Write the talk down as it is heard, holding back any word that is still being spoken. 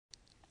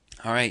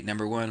Alright,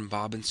 number 1,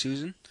 Bob and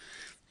Susan.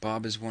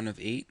 Bob is one of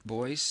 8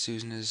 boys,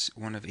 Susan is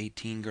one of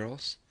 18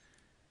 girls.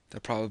 The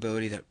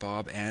probability that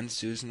Bob and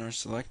Susan are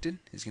selected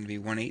is going to be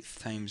 1/8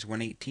 times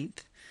 1/18.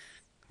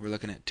 We're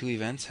looking at 2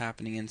 events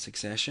happening in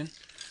succession.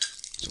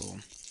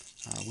 So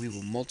we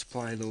will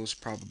multiply those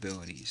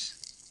probabilities,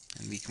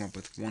 and we come up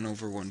with 1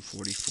 over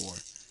 144.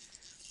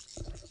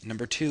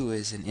 Number 2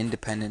 is an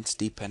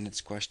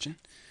independence-dependence question.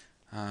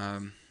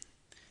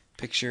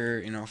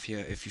 Picture,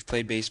 if you've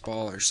played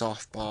baseball or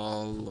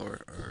softball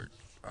or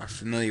are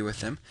familiar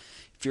with them,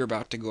 if you're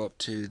about to go up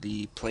to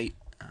the plate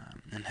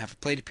and have a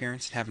plate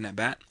appearance and have an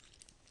at-bat,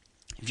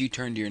 if you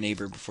turn to your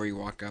neighbor before you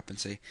walk up and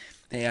say,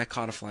 "Hey, I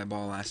caught a fly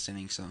ball last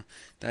inning, so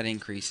that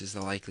increases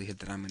the likelihood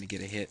that I'm going to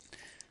get a hit,"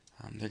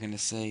 they're going to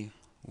say,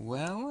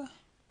 "Well,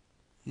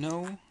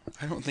 no,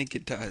 I don't think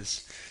it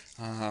does."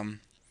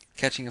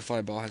 Catching a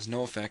fly ball has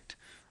no effect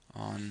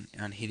on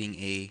hitting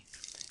a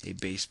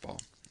baseball.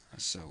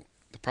 So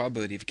the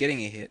probability of getting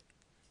a hit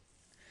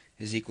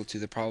is equal to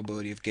the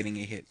probability of getting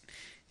a hit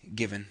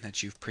given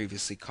that you've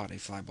previously caught a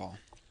fly ball.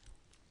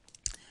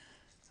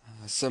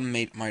 Some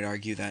might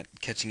argue that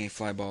catching a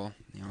fly ball,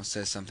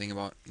 says something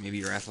about maybe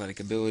your athletic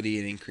ability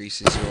and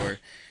increases your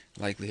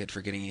likelihood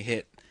for getting a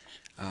hit.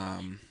 But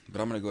I'm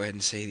going to go ahead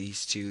and say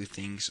these two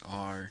things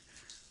are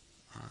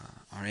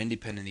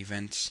independent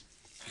events,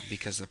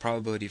 because the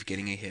probability of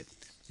getting a hit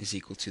is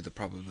equal to the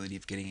probability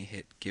of getting a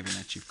hit given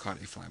that you've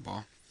caught a fly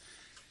ball.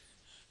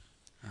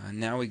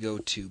 Now we go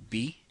to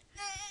B.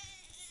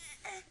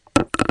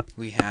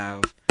 We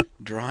have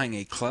drawing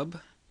a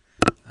club,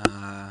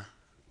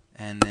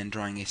 and then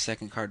drawing a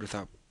second card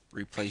without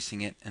replacing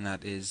it, and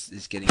that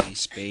is getting a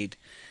spade.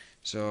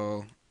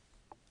 So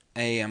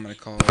A, I'm going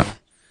to call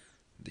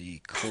the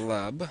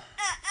club.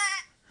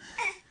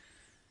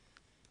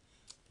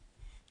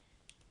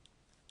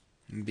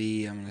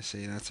 B, I'm going to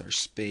say that's our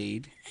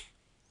spade.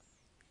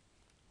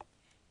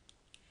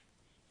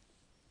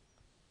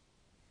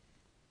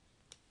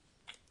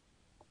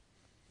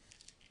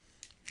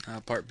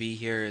 Part B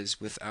here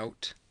is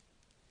without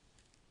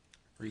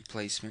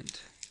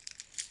replacement.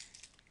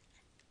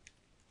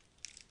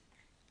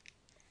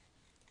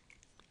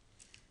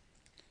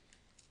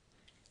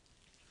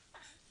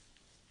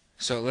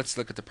 So let's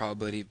look at the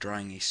probability of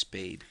drawing a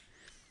spade,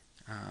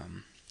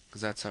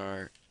 because that's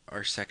our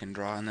second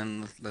draw, and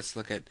then let's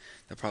look at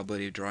the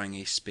probability of drawing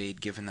a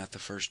spade given that the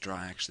first draw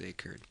actually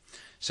occurred.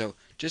 So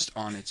just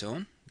on its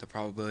own, the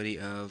probability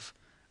of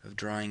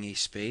drawing a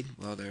spade,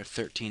 well, there are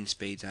 13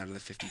 spades out of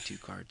the 52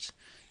 cards,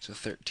 so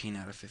 13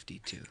 out of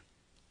 52.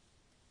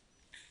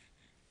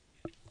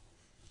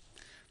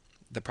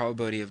 The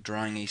probability of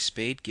drawing a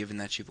spade given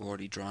that you've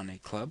already drawn a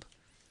club,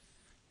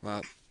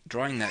 well,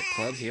 drawing that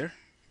club here,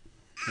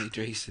 hey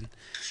Jason,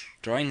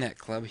 drawing that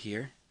club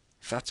here,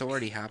 if that's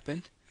already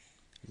happened,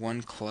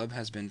 one club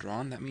has been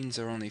drawn, that means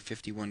there are only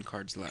 51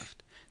 cards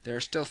left. There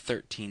are still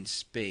 13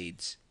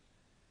 spades,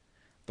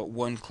 but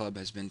one club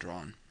has been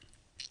drawn.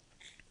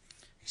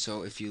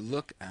 So if you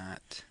look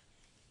at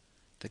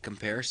the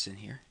comparison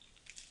here,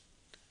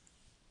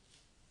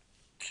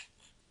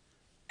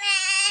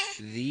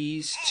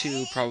 these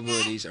two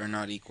probabilities are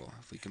not equal.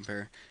 If we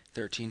compare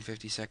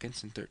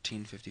 13/52 and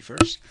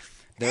 13/51,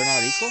 they're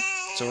not equal,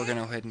 so we're going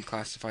to go ahead and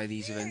classify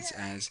these events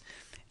as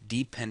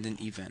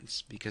dependent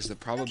events, because the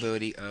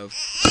probability of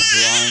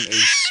drawing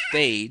a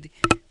spade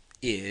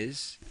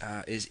is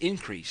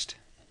increased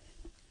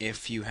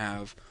if you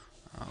have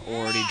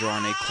already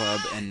drawn a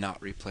club and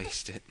not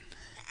replaced it.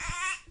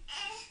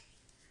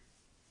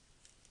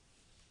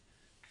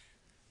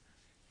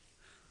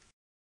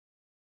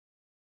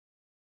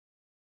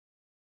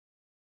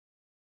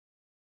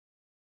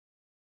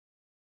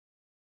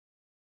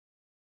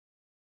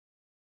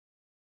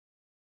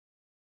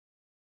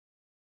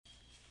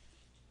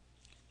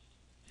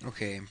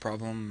 Okay,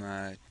 problem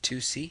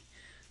 2C.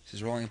 This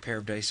is rolling a pair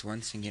of dice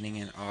once and getting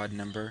an odd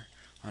number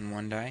on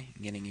one die,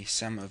 and getting a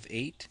sum of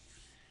 8.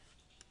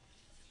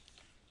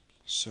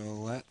 So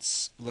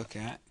let's look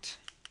at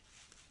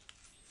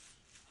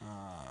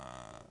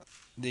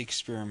the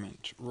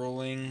experiment.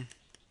 Rolling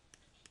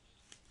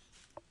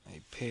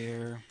a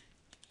pair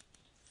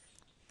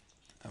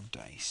of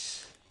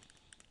dice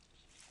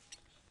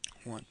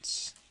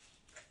once.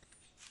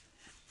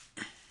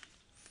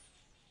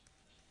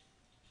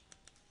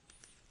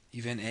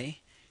 Event A,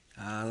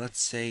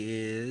 let's say,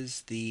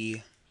 is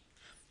the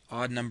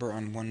odd number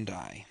on one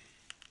die.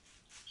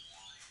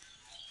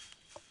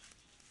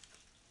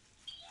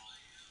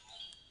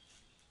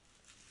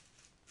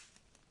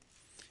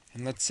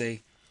 And let's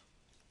say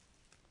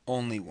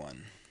only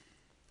one.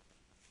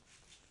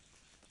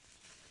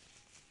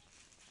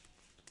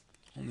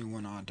 Only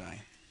one odd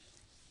die.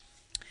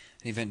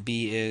 And event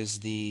B is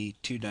the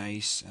two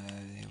dice.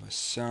 They have a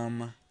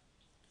sum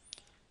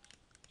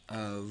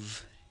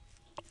of,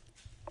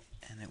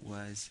 and it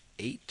was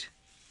 8.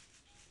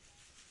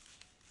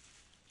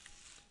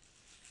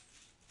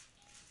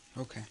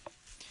 Okay.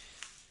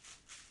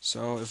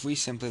 So if we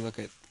simply look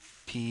at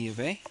P of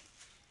A,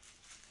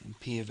 and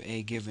P of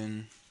A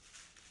given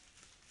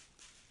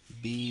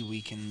B,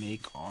 we can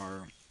make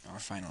our our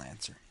final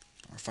answer,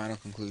 our final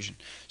conclusion.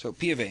 So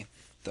P of A,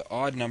 the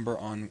odd number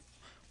on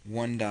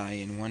one die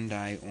and one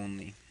die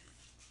only.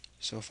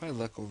 So if I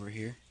look over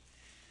here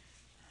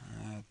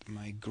at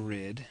my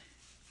grid,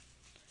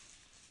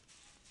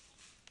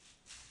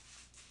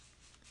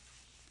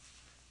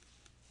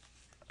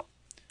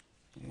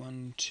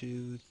 one,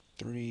 two,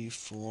 3,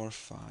 4,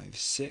 5,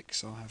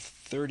 6. I'll have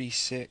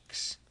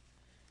 36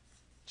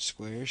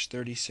 squares,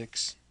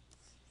 36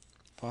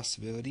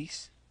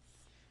 possibilities.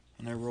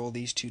 And I roll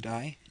these two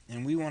die,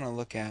 and we want to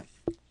look at,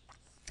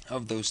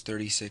 of those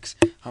 36,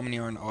 how many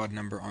are an odd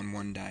number on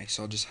one die.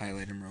 So I'll just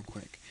highlight them real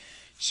quick.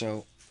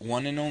 So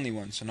 1 and only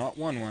 1, so not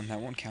 1, 1, that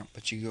won't count,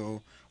 but you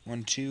go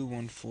 1, 2,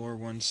 1, 4,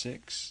 1,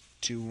 6,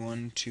 2,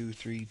 1, 2,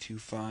 3, 2,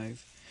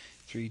 5,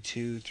 3,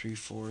 2, 3,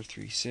 4,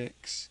 3,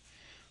 6,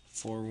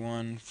 4,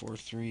 1, 4,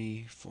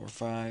 3, 4,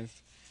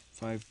 5,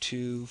 5,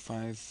 2,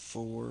 5,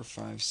 4,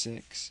 5,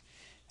 6,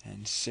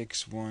 and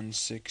 6, 1,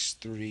 6,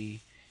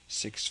 3,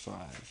 6,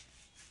 5.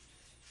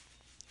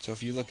 So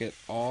if you look at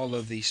all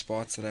of these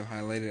spots that I've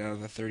highlighted out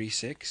of the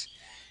 36,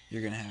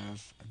 you're going to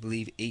have, I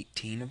believe,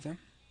 18 of them.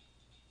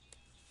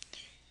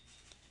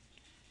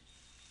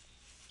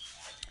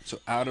 So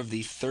out of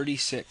the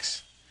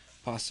 36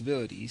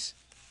 possibilities,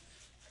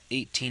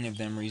 18 of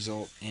them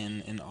result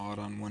in an odd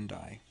on one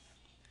die.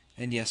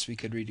 And yes, we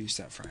could reduce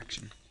that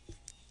fraction.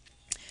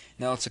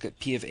 Now let's look at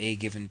P of A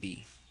given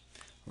B.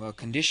 Well,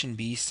 condition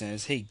B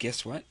says, hey,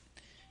 guess what?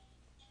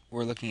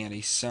 We're looking at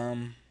a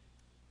sum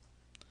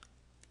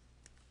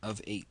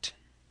of 8.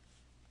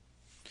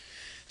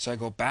 So I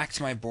go back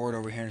to my board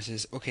over here and it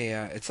says, okay,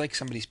 it's like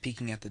somebody's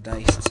peeking at the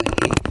dice and saying,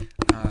 hey,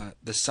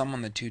 the sum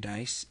on the two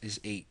dice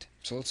is 8.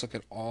 So let's look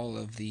at all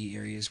of the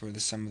areas where the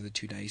sum of the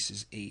two dice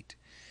is 8.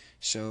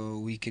 So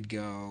we could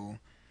go,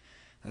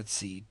 let's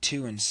see,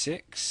 2 and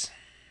 6.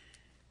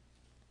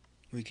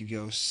 We could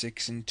go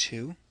 6 and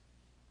 2.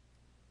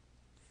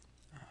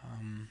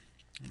 I'm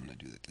going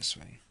to do it this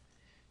way.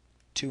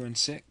 2 and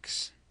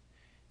 6,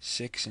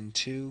 6 and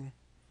 2,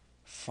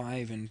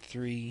 5 and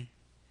 3,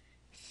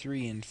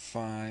 3 and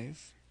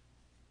 5,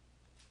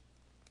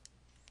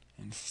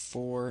 and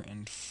 4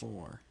 and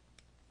 4.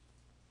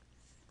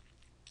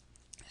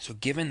 So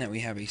given that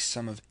we have a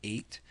sum of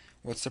 8,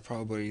 what's the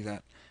probability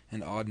that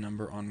an odd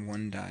number on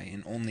one die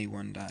and only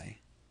one die?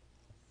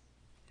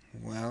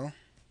 Well,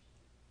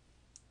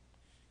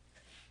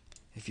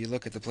 if you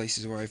look at the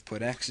places where I've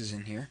put x's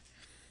in here,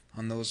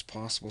 on those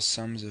possible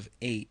sums of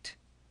 8,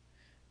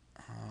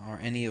 are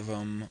any of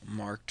them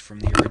marked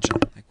from the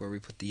original, like where we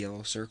put the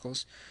yellow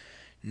circles?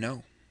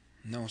 No.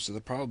 No, so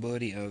the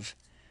probability of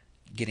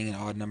getting an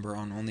odd number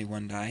on only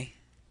one die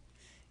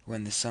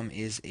when the sum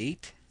is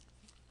 8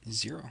 is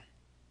 0.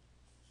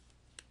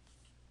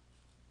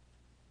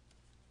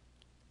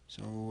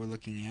 So we're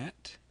looking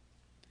at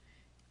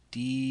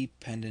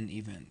dependent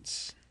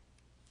events.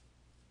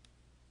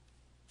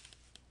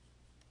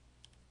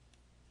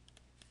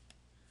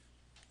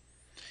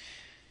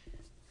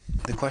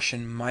 The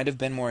question might have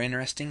been more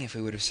interesting if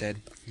it would have said,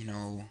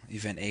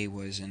 event A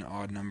was an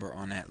odd number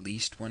on at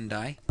least one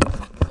die.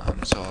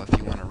 So if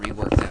you want to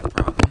rework that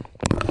problem,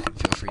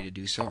 feel free to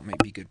do so. It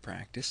might be good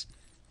practice.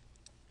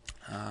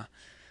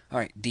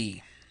 Alright,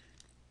 D.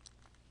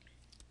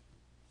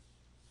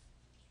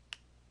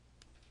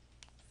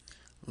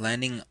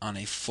 Landing on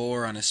a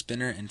 4 on a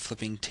spinner and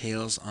flipping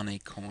tails on a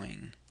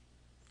coin.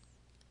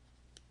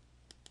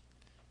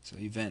 So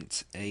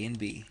events A and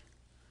B.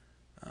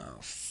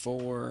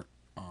 4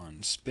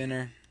 on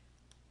spinner,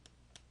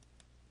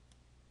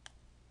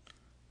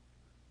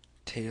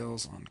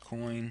 tails on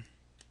coin,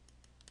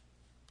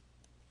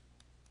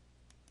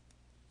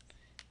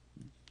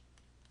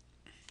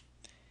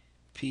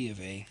 P of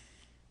A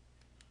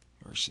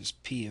versus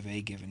P of A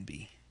given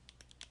B.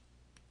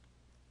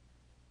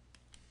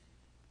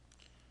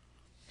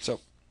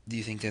 So, do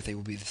you think that they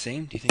will be the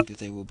same? Do you think that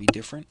they will be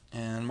different?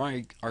 And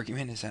my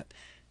argument is that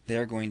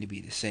they're going to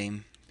be the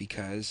same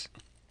because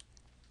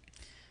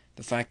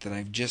the fact that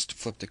I've just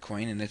flipped a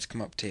coin and it's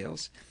come up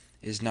tails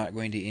is not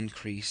going to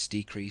increase,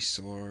 decrease,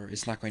 or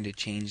it's not going to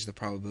change the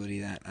probability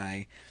that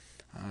I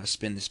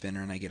spin the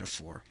spinner and I get a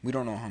 4. We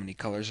don't know how many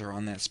colors are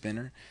on that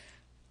spinner,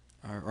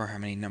 or how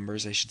many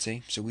numbers I should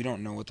say, so we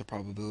don't know what the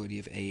probability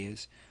of A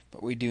is,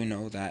 but we do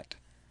know that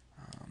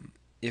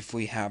if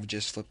we have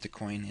just flipped a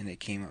coin and it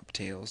came up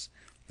tails,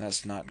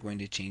 that's not going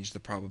to change the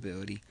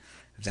probability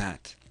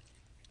that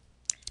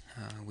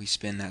we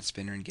spin that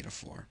spinner and get a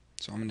 4.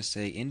 So I'm going to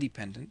say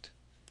independent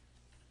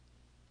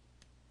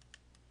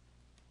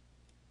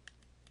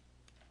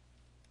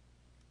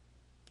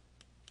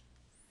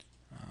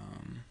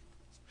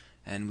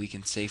and we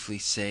can safely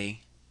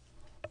say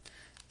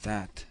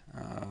that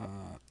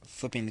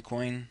flipping the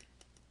coin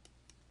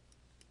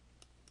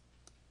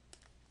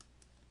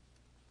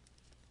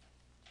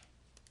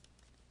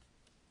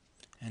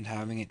and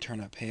having it turn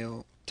up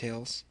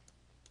tails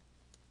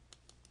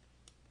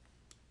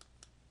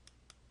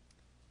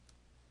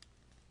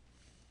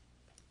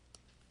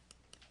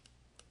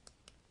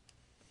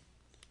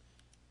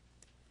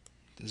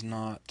does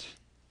not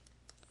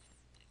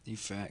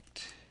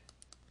affect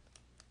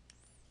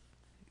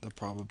the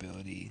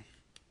probability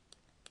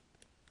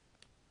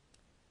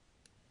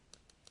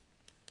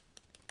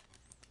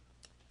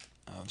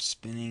of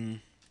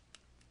spinning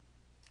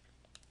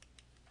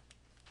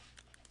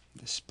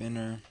the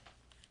spinner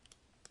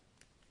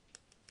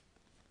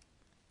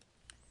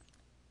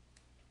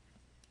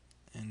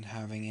and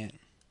having it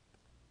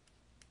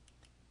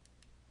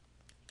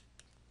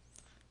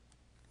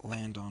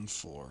land on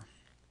 4.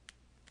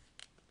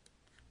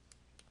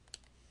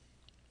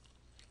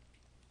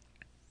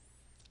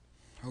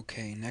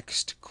 Okay,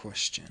 next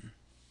question.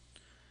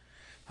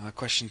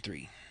 Question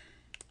 3.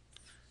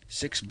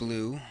 6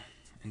 blue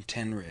and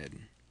 10 red.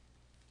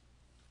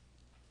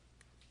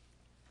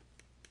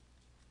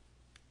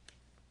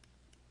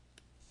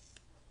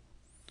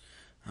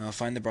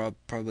 Find the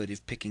probability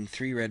of picking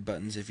 3 red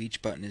buttons if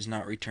each button is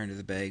not returned to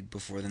the bag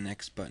before the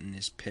next button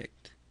is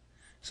picked.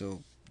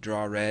 So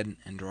draw red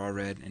and draw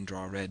red and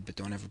draw red, but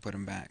don't ever put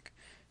them back.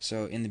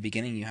 So in the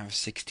beginning you have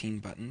 16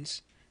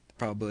 buttons. The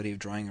probability of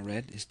drawing a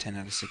red is 10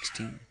 out of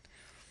 16.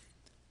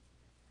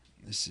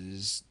 This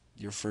is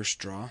your first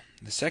draw.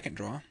 The second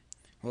draw,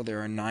 well,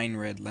 there are 9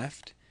 red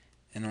left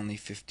and only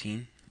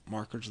 15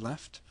 markers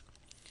left.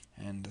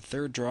 And the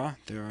third draw,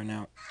 there are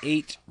now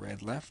 8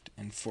 red left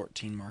and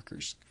 14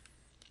 markers.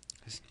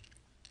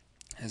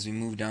 As we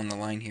move down the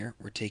line here,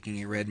 we're taking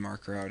a red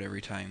marker out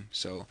every time.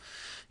 So,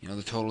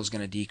 the total is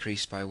going to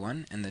decrease by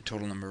 1, and the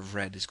total number of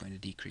red is going to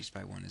decrease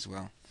by 1 as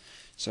well.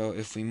 So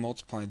if we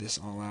multiply this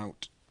all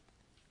out,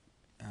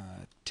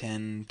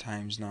 10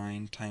 times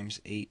 9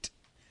 times 8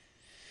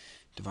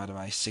 divided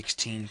by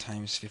 16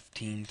 times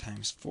 15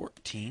 times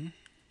 14,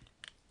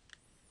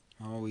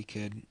 well, we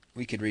could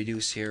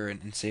reduce here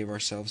and save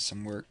ourselves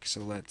some work.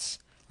 So let's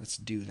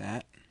do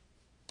that.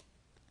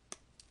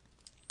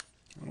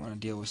 I want to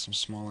deal with some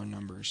smaller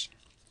numbers.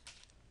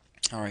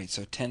 Alright,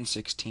 so 10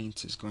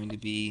 sixteenths is going to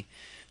be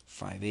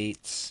 5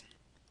 eighths.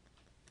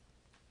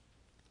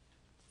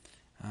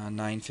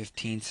 9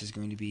 fifteenths is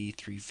going to be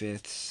 3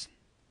 fifths.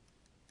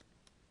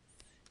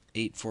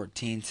 8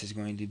 fourteenths is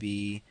going to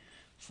be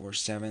 4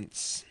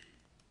 sevenths.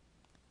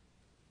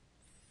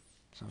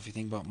 So if you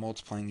think about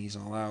multiplying these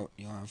all out,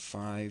 you'll have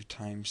 5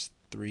 times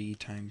 3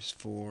 times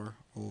 4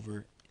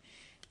 over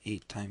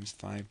 8 times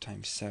 5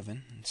 times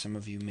 7. And some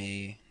of you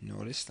may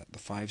notice that the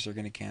 5s are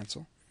going to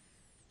cancel.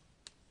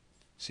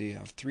 So you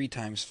have 3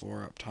 times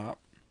 4 up top.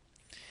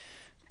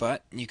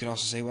 But you could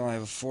also say, well, I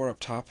have a 4 up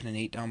top and an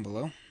 8 down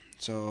below.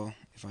 So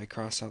if I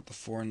cross out the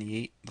 4 and the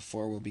 8, the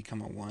 4 will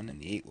become a 1 and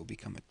the 8 will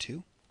become a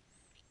 2.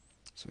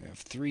 So we have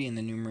 3 in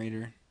the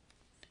numerator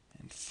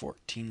and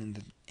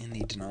 14 in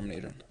the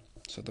denominator.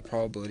 So the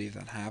probability of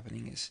that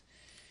happening is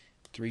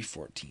 3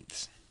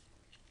 fourteenths.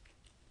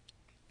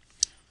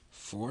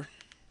 4.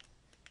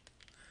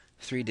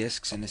 3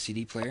 discs in a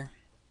CD player.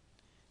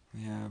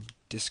 We have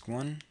disc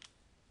 1,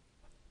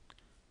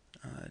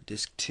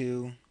 disc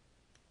 2,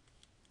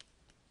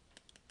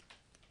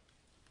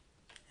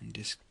 and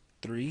disc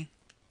 3.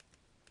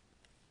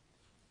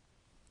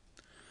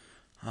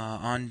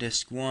 On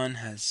disc 1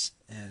 has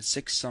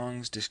 6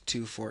 songs, disc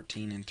 2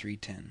 14, and 3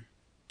 10.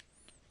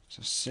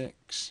 So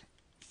 6,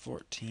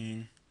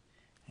 14,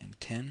 and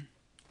 10.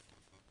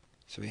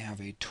 So we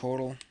have a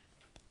total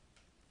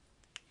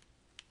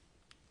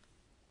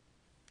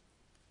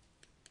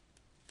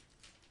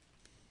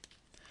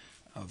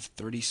of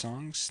 30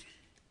 songs.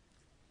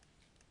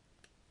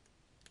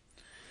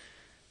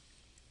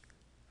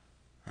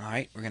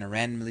 Alright, we're going to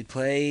randomly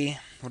play.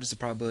 What is the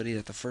probability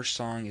that the first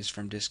song is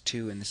from disc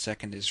 2 and the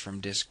second is from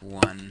disc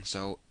 1?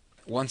 So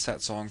once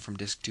that song from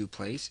disc 2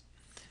 plays,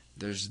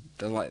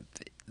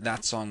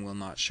 that song will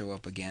not show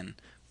up again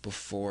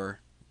before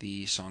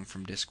the song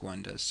from disc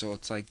 1 does. So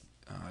it's like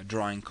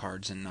drawing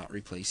cards and not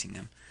replacing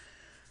them.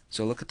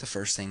 So look at the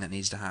first thing that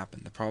needs to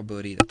happen. The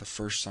probability that the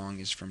first song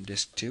is from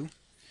disc 2.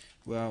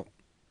 Well,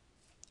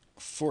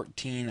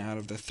 14 out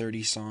of the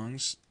 30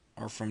 songs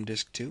are from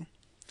disc 2.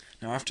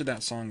 Now after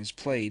that song is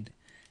played,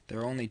 there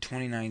are only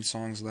 29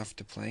 songs left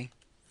to play.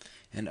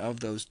 And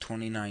of those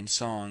 29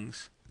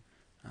 songs,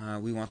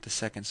 we want the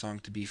second song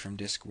to be from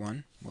disc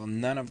 1. Well,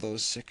 none of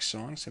those 6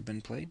 songs have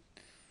been played.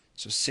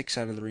 So 6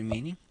 out of the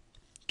remaining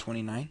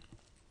 29.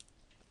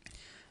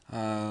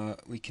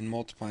 We can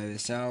multiply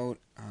this out.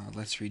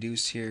 Let's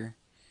reduce here.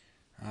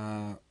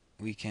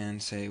 We can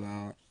say,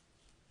 well,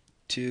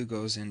 2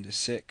 goes into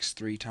 6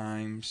 3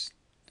 times.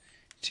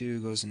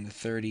 2 goes into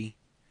 30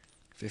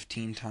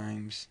 15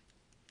 times.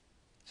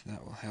 So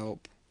that will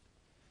help.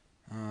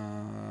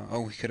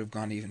 We could have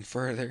gone even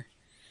further.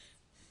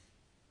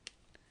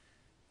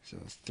 So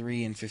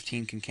 3 and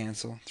 15 can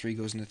cancel. 3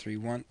 goes into 3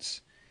 once.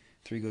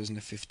 3 goes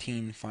into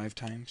 15 5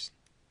 times.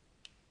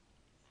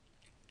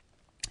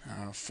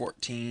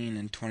 14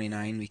 and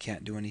 29, we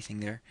can't do anything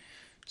there.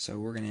 So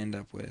we're going to end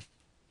up with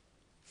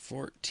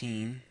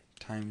 14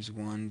 times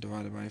 1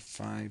 divided by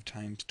 5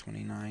 times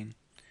 29,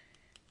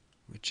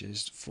 which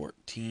is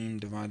 14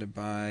 divided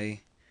by,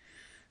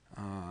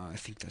 I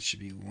think that should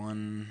be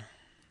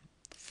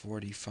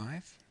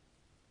 145.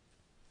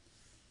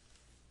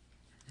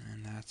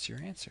 And that's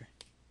your answer.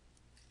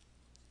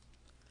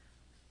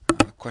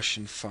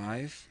 question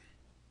 5.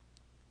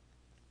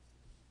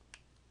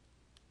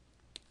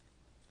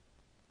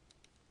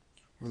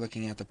 We're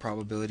looking at the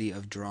probability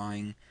of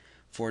drawing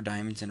 4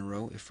 diamonds in a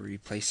row if we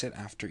replace it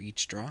after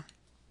each draw.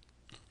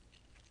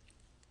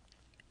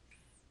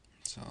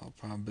 So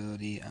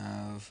probability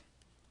of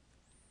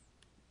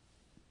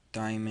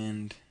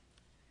diamond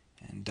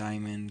and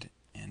diamond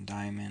and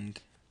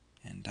diamond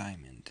and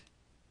diamond.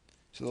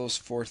 So those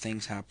 4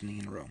 things happening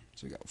in a row.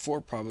 So we got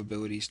 4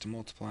 probabilities to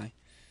multiply.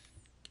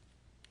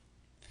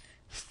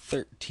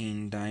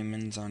 13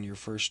 diamonds on your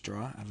first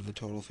draw out of the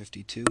total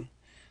 52.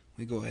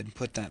 We go ahead and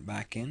put that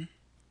back in.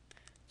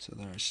 So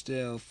there are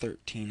still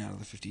 13 out of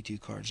the 52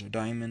 cards are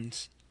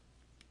diamonds.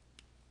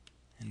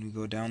 And we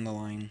go down the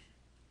line,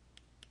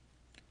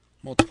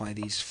 multiply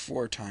these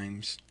 4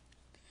 times.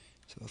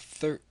 So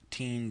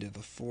 13 to the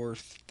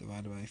 4th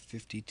divided by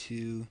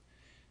 52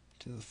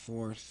 to the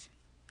 4th.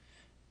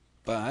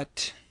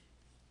 But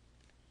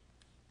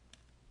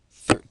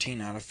 13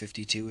 out of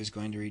 52 is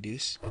going to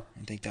reduce.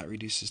 I think that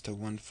reduces to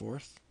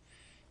 1/4.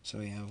 So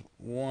we have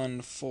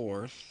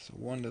 1/4, so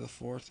 1 to the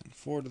 4th and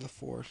 4 to the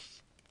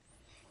 4th,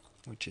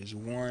 which is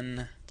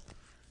 1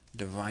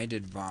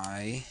 divided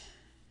by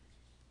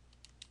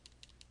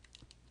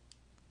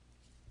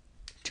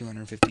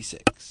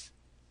 256.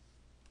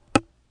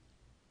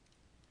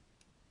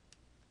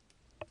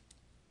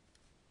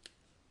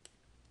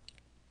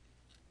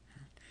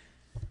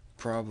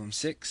 Problem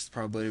 6,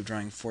 probability of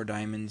drawing 4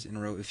 diamonds in a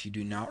row if you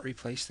do not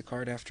replace the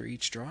card after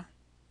each draw.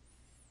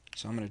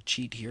 So I'm going to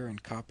cheat here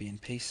and copy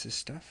and paste this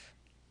stuff.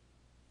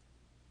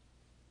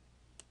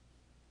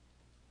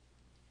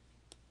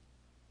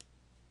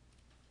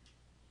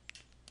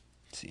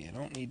 See, I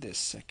don't need this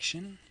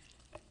section.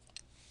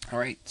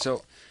 Alright,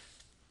 so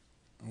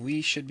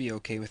we should be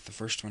okay with the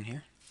first one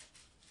here.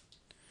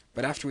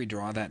 But after we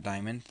draw that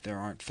diamond, there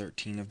aren't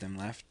 13 of them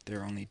left. There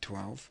are only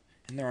 12.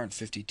 And there aren't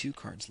 52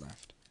 cards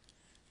left.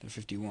 There are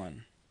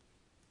 51.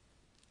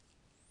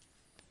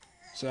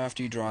 So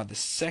after you draw the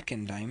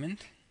second diamond,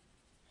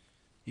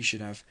 you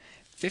should have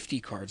 50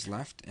 cards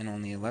left and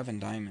only 11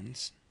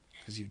 diamonds,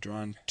 because you've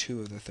drawn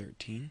 2 of the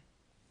 13.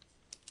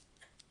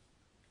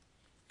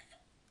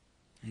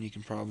 And you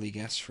can probably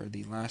guess for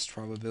the last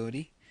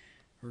probability,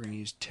 we're going to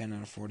use 10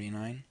 out of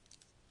 49.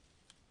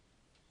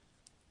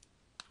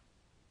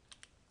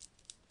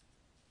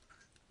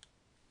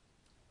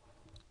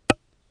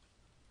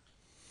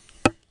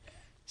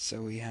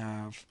 So we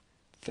have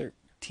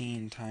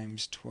 13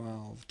 times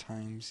 12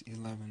 times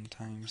 11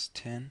 times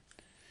 10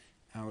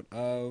 out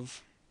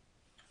of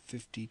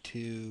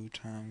 52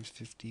 times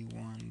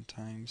 51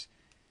 times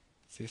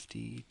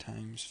 50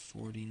 times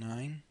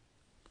 49.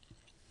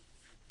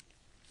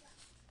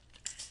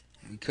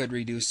 We could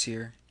reduce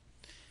here.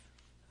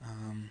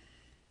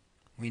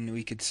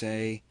 We could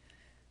say,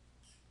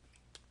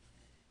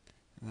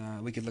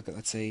 we could look at,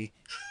 let's say,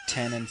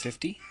 10 and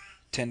 50.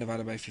 10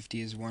 divided by 50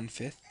 is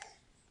 1/5.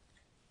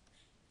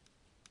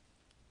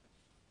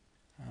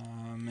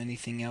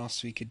 Anything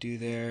else we could do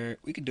there?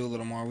 We could do a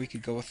little more. We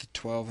could go with the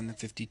 12 and the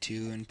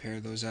 52 and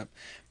pair those up.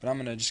 But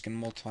I'm just going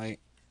to multiply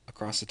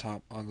across the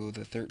top. I'll go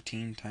the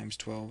 13 times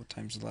 12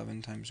 times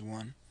 11 times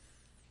 1.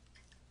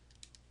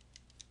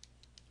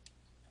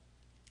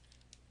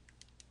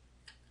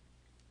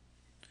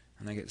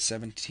 And I get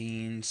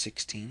 17,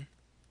 16.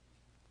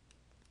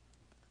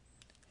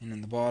 And in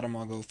the bottom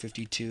I'll go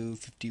 52,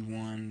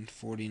 51,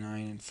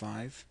 49, and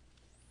 5.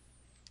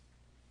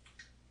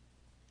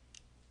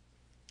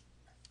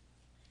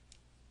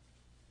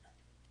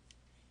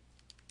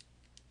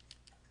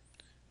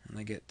 And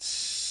I get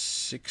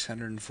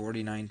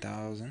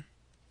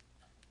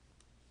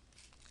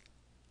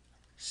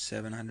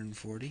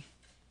 649,740.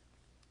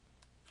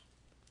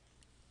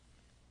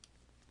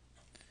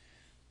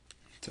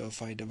 So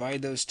if I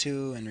divide those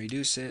two and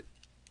reduce it,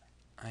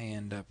 I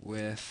end up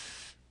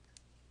with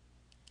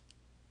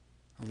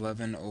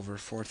 11 over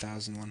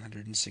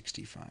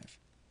 4,165.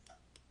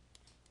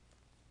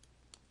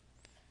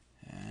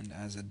 And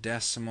as a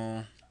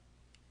decimal,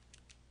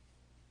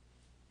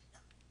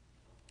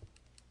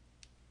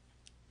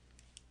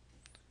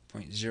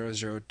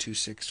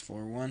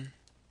 .002641.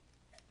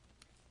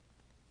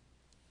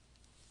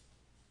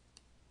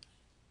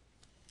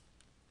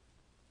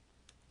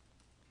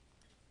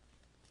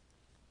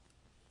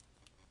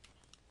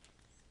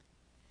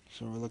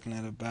 So we're looking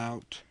at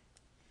about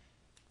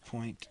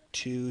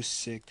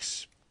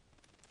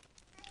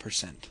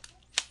 0.26%.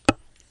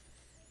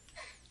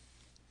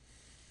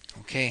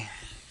 Okay,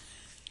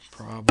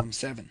 problem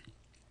 7.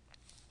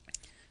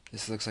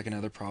 This looks like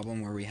another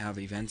problem where we have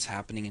events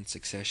happening in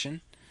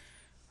succession.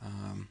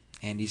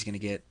 Andy's going to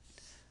get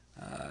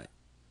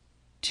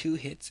 2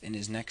 hits in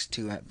his next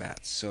 2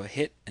 at-bats. So a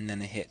hit and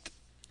then a hit.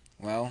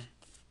 Well,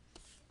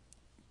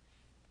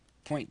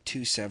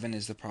 0.27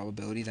 is the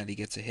probability that he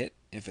gets a hit.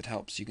 If it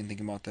helps, you can think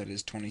about that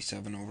as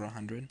 27 over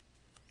 100.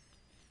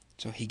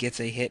 So he gets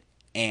a hit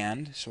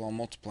and, so I'll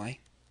multiply.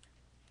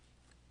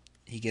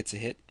 He gets a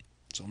hit,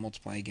 so I'll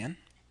multiply again.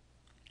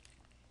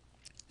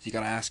 So you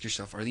got to ask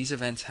yourself, are these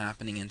events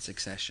happening in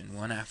succession,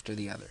 one after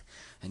the other?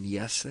 And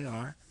yes, they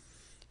are.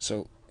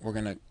 So we're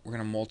gonna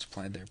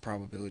multiply their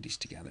probabilities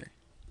together.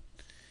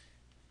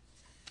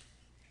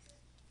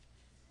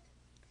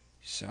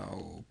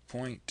 So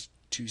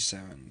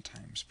 0.27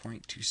 times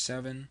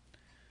 0.27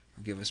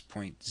 will give us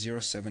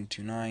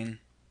 0.0729,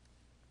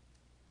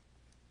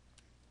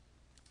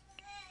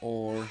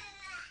 or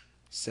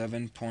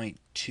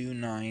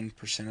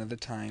 7.29% of the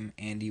time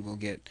Andy will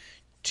get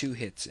 2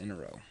 hits in a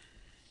row.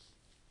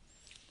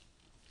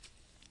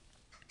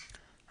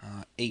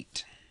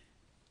 8.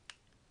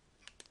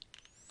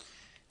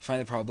 Find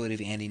the probability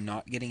of Andy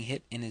not getting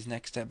hit in his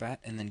next at-bat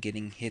and then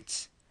getting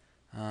hits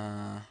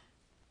at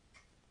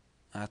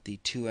the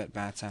 2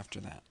 at-bats after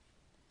that.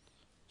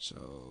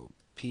 So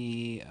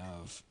P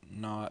of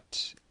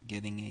not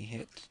getting a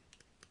hit.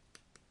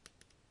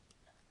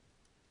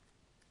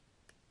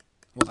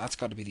 Well, that's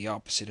got to be the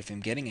opposite of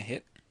him getting a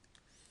hit.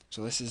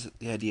 So this is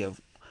the idea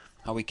of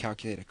how we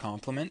calculate a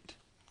complement.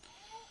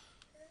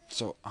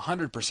 So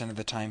 100% of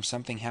the time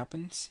something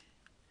happens,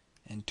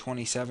 and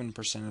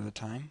 27% of the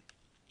time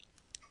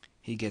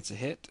he gets a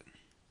hit.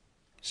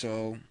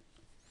 So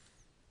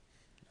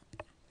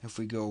if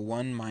we go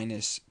 1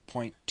 minus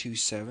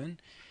 0.27,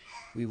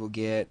 we will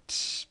get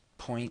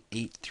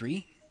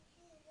 0.83,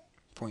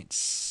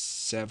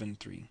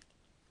 0.73.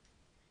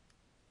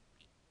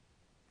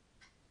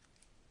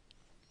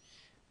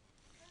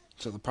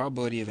 So the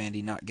probability of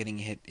Andy not getting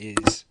a hit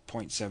is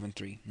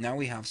 0.73. Now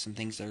we have some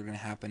things that are going to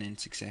happen in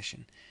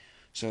succession.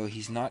 So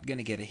he's not going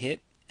to get a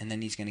hit, and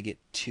then he's going to get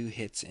 2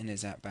 hits in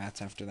his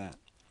at-bats after that.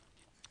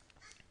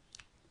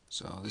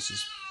 So this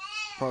is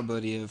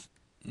probability of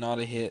not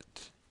a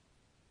hit,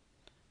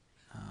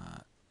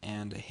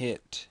 and a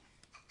hit,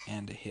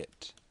 and a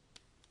hit.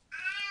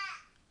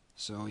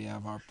 So we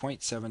have our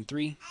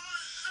 0.73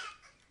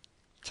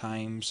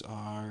 times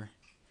our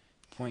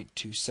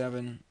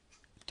 0.27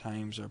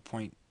 times our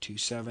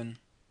 0.27,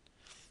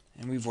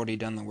 and we've already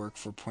done the work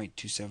for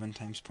 0.27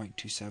 times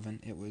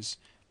 0.27. It was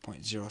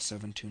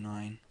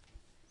 0.0729.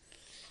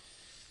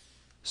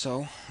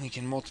 So we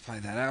can multiply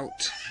that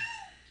out.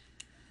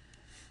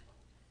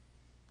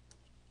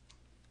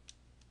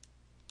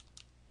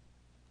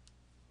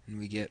 And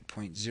we get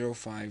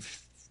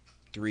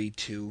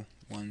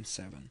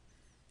 0.053217.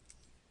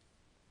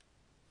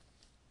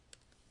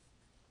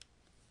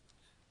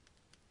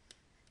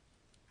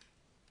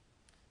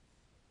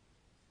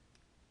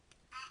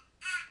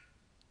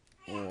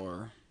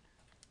 Or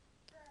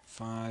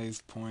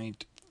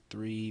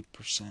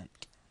 5.3%.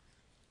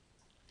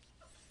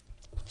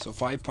 So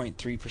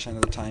 5.3%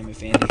 of the time,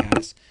 if Andy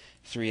has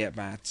 3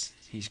 at-bats,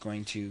 he's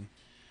going to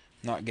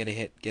not get a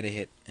hit,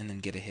 and then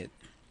get a hit.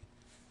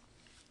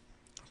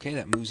 Okay,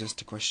 that moves us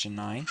to question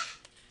 9.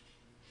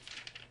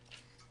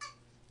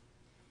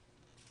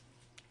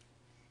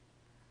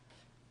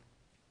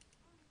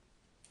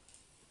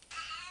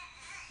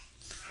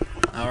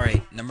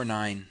 Alright, number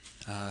 9.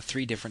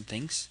 3 different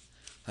things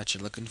that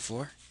you're looking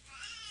for.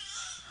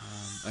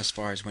 As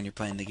far as when you're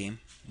playing the game,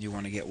 you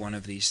want to get one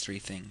of these 3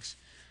 things.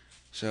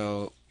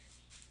 So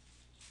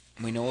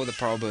we know the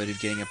probability of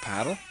getting a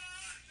paddle.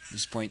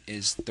 This point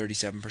is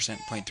 37%,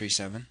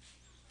 0.37.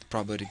 The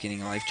probability of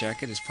getting a life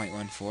jacket is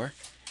 0.14.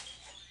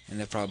 And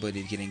the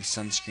probability of getting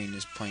sunscreen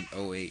is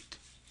 0.08.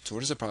 So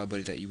what is the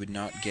probability that you would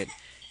not get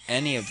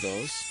any of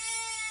those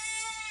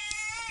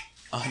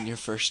on your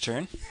first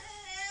turn?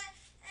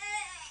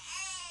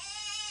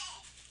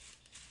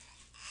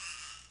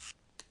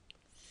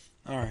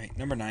 Alright,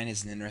 number 9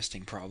 is an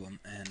interesting problem,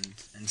 and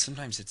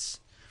sometimes it's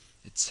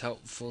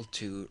helpful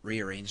to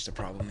rearrange the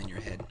problem in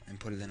your head and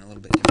put it in a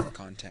little bit different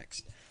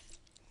context.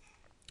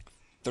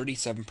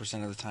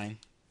 37% of the time,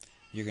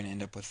 you're going to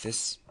end up with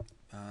this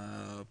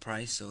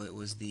prize. So it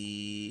was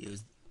the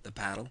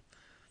paddle,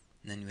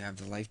 and then you have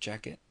the life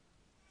jacket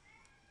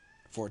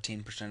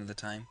 14% of the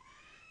time,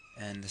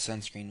 and the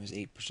sunscreen was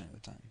 8% of the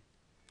time.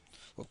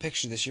 Well,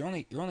 picture this: you're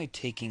only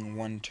taking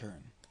one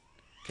turn.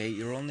 Okay,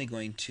 you're only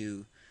going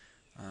to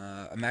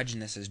imagine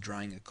this as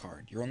drawing a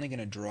card. You're only going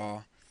to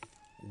draw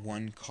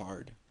one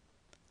card.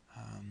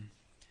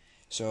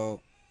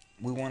 So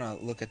we want to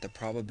look at the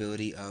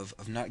probability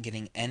of not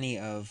getting any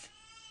of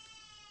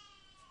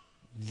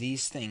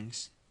these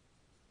things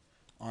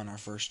on our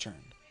first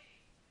turn.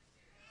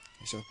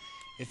 Okay, so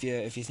if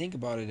you think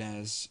about it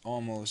as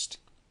almost,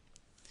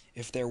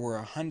 if there were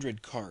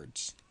 100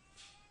 cards,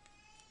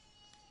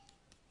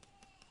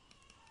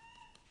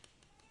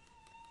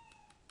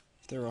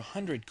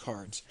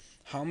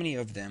 how many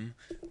of them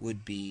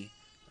would be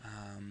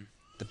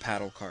the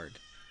paddle card?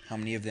 How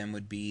many of them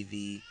would be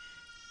the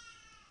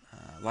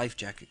life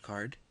jacket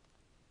card?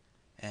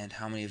 And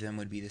how many of them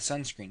would be the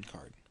sunscreen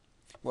card?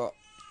 Well,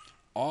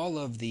 all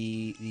of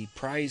the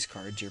prize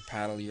cards, your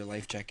paddle, your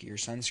life jacket, your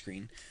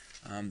sunscreen,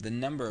 the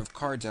number of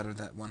cards out of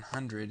that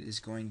 100 is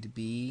going to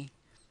be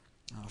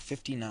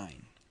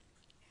 59.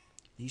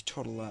 These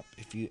total up,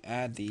 if you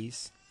add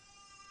these,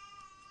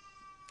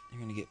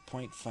 you're going to get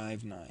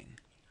 0.59.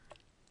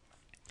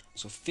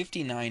 So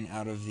 59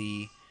 out of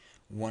the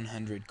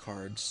 100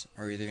 cards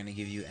are either going to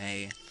give you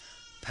a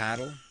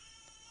paddle,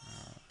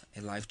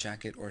 a life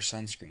jacket, or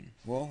sunscreen.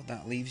 Well,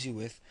 that leaves you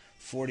with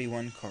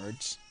 41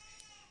 cards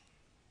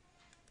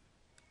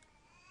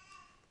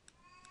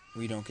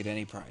where you don't get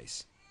any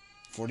prize.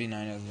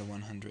 49 out of the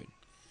 100.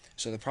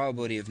 So the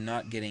probability of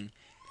not getting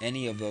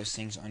any of those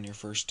things on your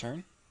first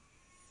turn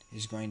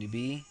is going to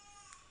be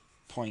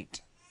 0.41.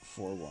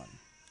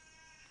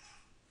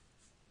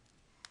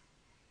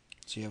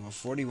 So you have a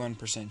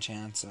 41%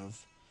 chance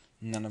of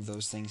none of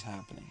those things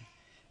happening.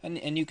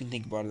 And you can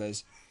think about it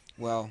as,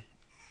 well,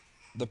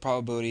 the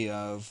probability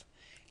of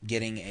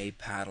getting a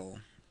paddle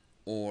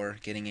or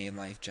getting a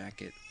life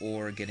jacket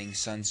or getting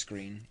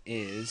sunscreen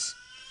is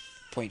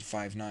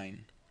 0.59.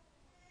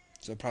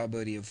 So the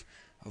probability of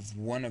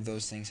one of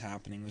those things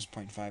happening was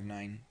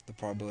 0.59. The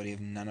probability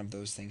of none of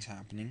those things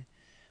happening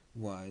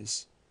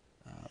was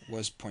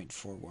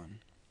 0.41.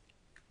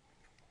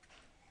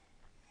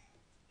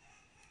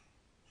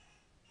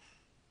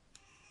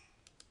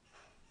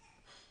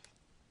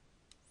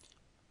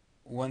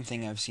 One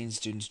thing I've seen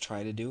students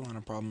try to do on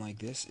a problem like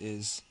this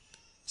is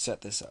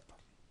set this up.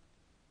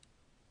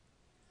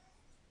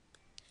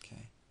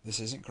 Okay,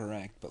 this isn't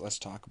correct, but let's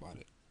talk about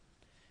it.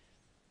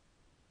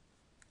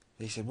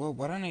 They said, well,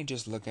 why don't I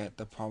just look at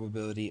the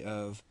probability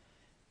of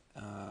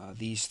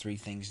these three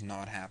things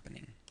not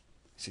happening?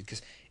 I said,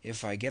 because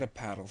if I get a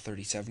paddle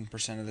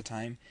 37% of the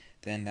time,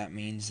 then that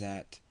means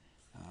that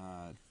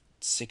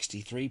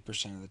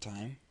 63% of the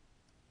time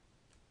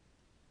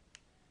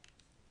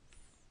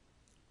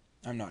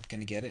I'm not going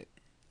to get it.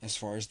 As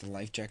far as the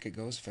life jacket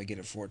goes, if I get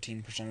it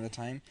 14% of the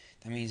time,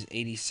 that means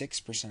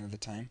 86% of the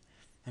time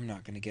I'm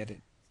not going to get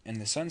it. And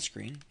the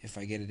sunscreen, if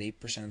I get it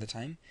 8% of the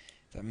time,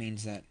 that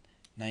means that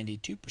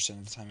 92%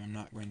 of the time I'm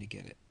not going to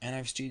get it. And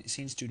I've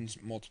seen students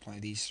multiply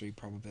these three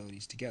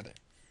probabilities together.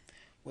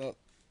 Well,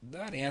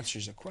 that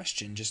answers a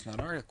question, just not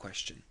our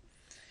question.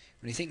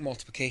 When you think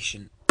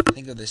multiplication,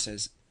 think of this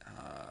as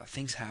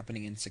things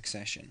happening in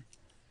succession.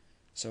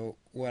 So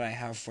what I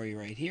have for you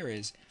right here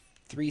is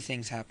three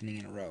things happening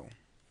in a row.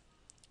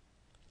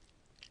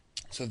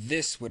 So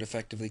this would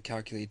effectively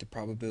calculate the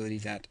probability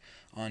that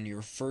on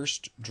your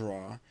first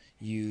draw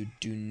you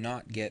do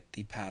not get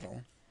the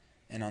paddle,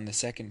 and on the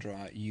second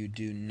draw you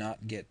do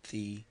not get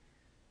the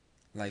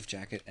life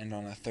jacket, and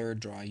on a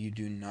third draw you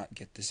do not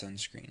get the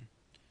sunscreen.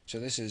 So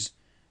this is,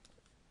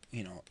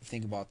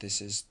 think about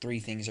this as three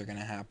things are going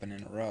to happen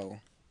in a row.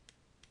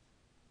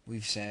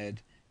 We've said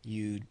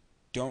you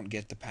don't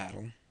get the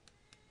paddle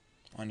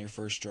on your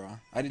first draw.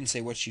 I didn't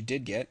say what you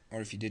did get,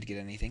 or if you did get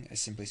anything. I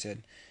simply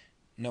said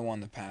no on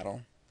the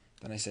paddle.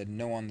 Then I said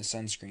no on the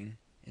sunscreen,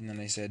 and then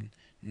I said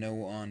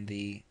no on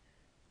the,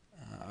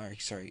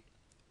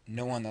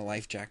 no on the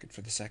life jacket for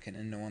the second,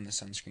 and no on the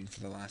sunscreen for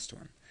the last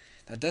one.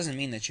 That doesn't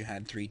mean that you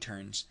had 3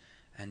 turns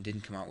and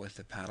didn't come out with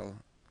the paddle,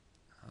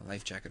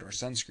 life jacket, or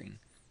sunscreen.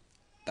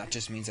 That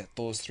just means that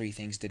those 3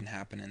 things didn't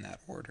happen in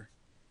that order.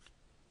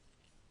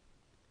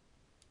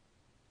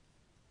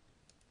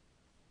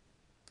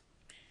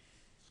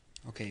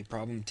 Okay,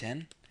 problem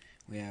 10.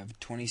 We have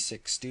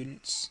 26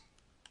 students.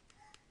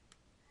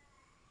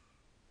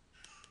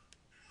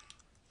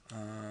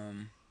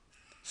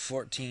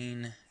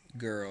 14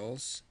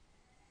 girls,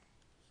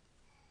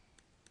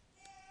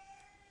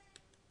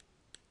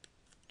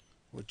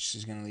 which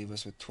is going to leave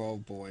us with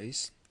 12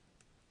 boys.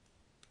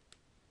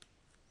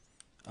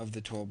 Of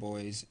the 12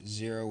 boys,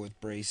 0 with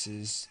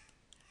braces.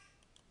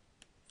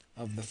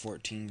 Of the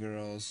 14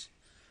 girls,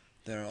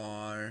 there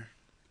are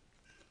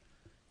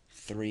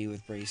 3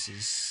 with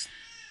braces.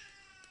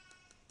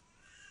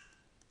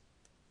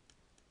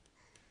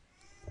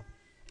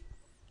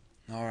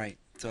 Alright,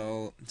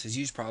 so it says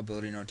use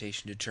probability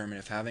notation to determine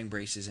if having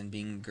braces and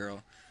being a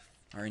girl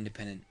are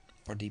independent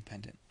or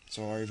dependent.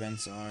 So our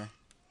events are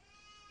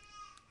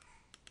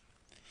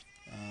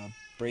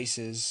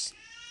braces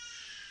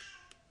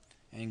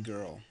and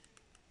girl.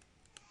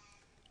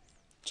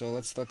 So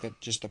let's look at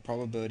just the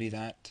probability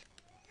that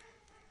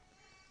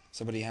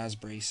somebody has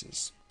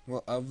braces.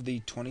 Well, of the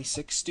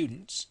 26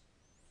 students,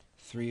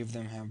 3 of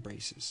them have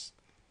braces.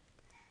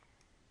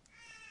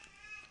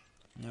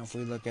 Now if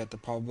we look at the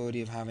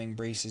probability of having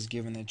braces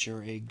given that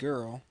you're a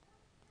girl,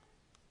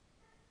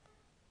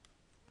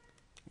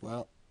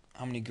 well,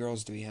 how many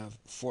girls do we have?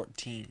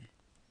 14,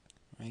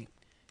 right?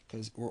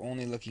 Because we're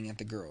only looking at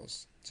the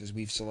girls. It says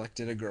we've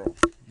selected a girl.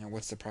 Now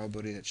what's the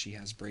probability that she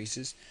has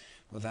braces?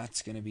 Well,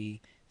 that's going to be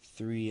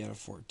 3 out of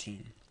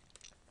 14.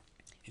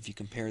 If you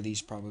compare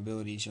these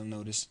probabilities, you'll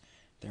notice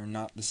they're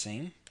not the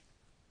same.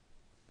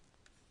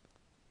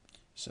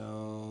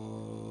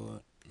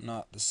 So,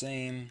 not the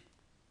same.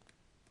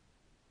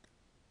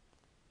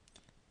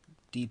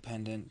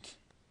 Dependent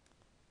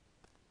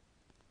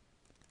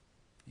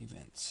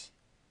events.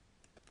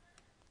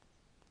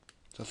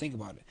 So think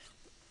about it.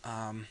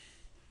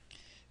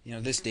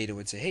 This data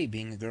would say, hey,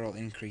 being a girl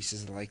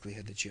increases the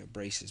likelihood that you have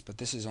braces, but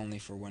this is only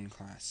for one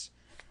class.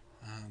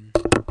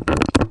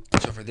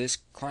 So for this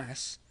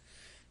class,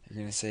 you're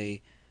going to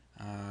say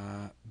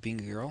being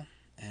a girl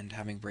and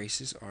having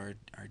braces are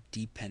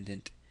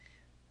dependent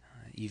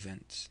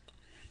events.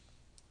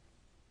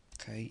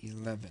 Okay,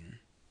 11.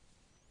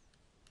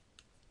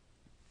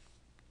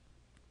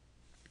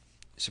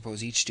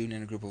 suppose each student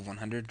in a group of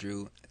 100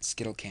 drew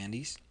Skittle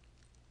candies,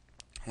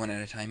 one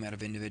at a time out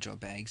of individual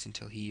bags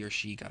until he or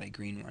she got a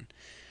green one.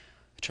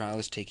 The trial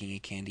is taking a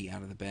candy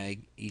out of the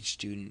bag. Each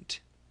student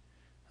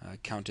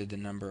counted the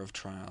number of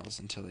trials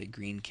until a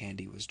green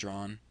candy was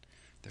drawn.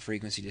 The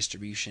frequency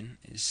distribution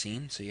is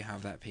seen, so you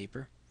have that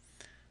paper.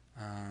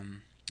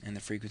 And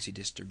the frequency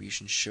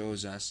distribution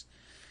shows us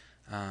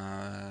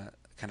kind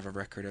of a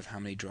record of how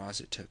many draws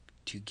it took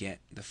to get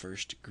the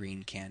first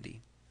green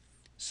candy.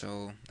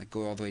 So,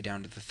 go all the way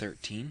down to the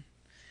 13.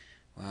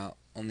 Well,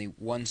 only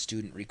one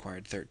student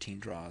required 13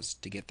 draws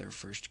to get their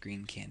first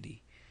green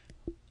candy.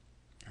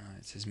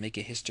 It says make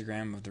a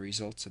histogram of the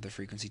results of the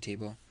frequency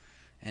table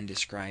and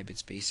describe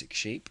its basic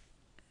shape.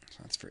 So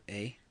that's for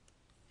A.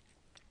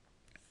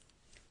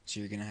 So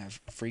you're going to have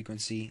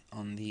frequency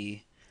on the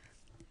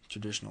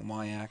traditional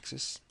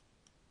y-axis,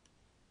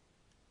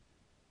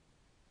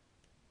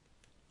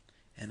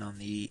 and on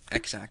the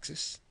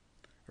x-axis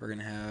we're going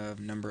to have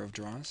number of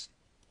draws.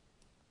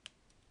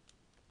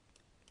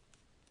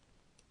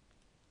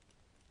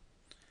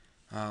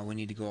 We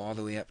need to go all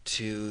the way up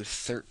to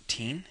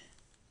 13.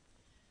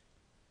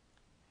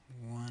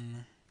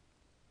 1,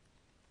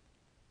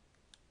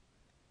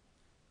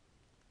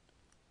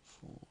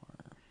 4,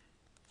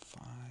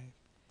 5,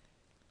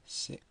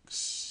 6,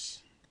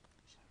 7.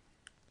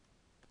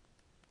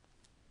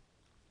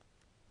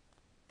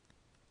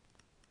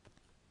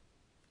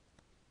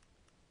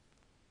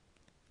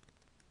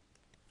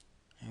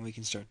 And we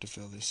can start to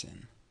fill this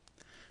in.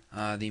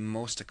 The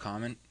most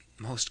common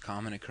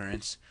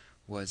occurrence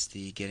was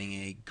the getting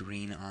a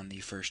green on the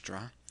first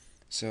draw.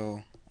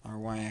 So our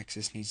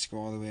y-axis needs to go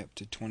all the way up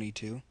to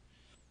 22.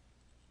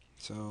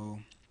 So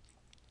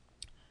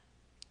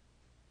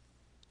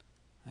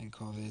I can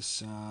call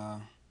this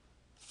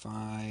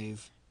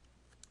 5,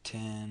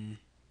 10,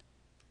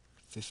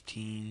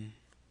 15,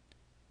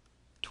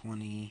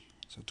 20.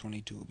 So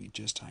 22 will be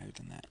just higher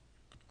than that.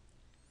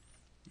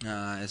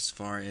 As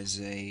far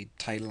as a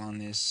title on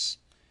this,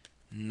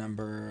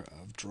 number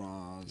of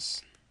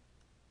draws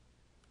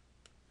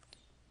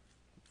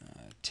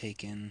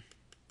taken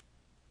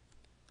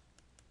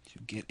to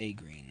get a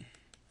green.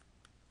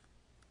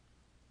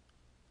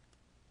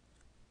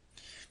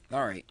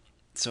 Alright,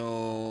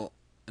 so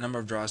the number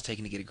of draws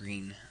taken to get a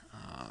green.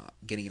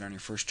 Getting it on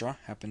your first draw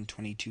happened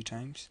 22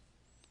 times.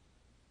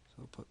 So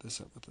we'll put this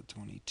up with a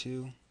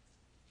 22.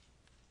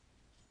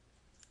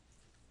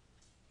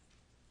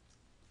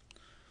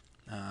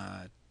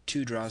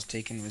 Two draws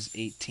taken was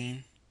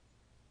 18.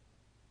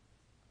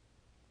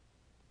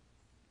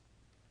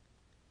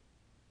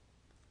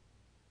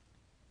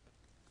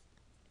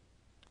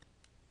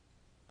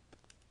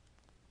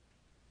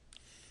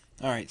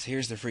 Alright, so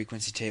here's the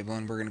frequency table,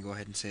 and we're going to go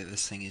ahead and say that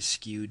this thing is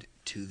skewed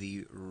to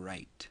the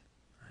right.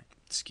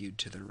 Skewed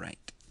to the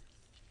right.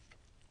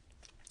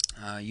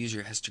 Use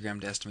your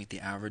histogram to estimate the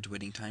average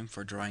waiting time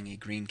for drawing a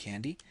green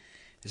candy.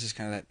 This is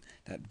kind of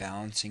that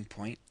balancing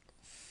point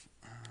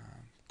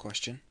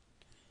question.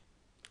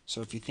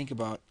 So if you think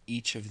about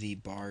each of the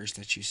bars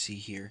that you see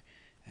here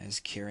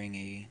as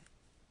carrying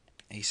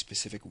a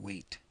specific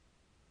weight,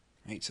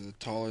 right? So the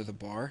taller the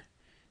bar,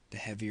 the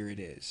heavier it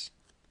is.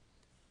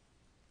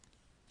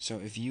 So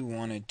if you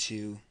wanted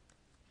to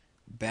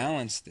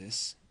balance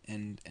this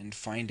and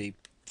find a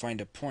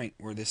point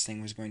where this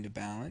thing was going to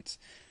balance,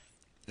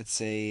 let's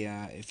say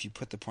if you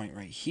put the point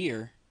right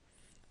here,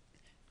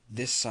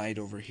 this side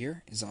over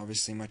here is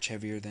obviously much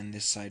heavier than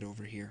this side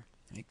over here,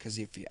 right? Because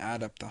if you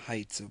add up the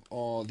heights of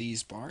all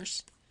these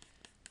bars,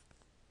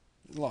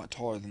 it's a lot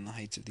taller than the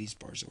heights of these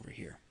bars over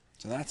here.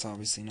 So that's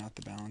obviously not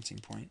the balancing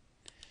point.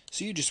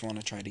 So you just want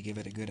to try to give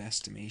it a good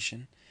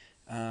estimation.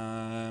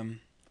 And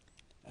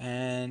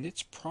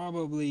it's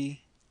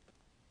probably,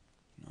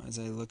 as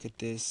I look at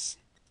this,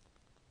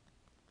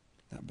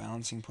 that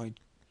balancing point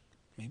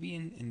maybe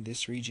in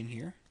this region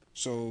here.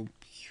 So,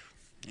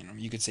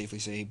 you could safely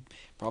say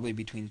probably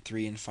between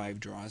 3 and 5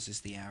 draws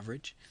is the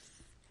average.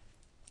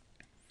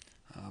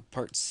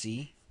 Part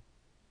C.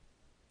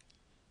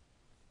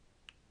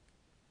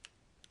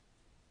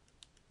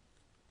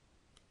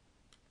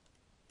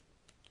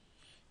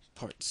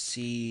 Part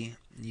C,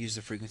 use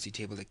the frequency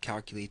table to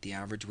calculate the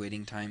average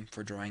waiting time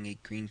for drawing a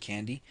green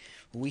candy.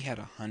 Well, we had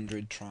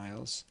 100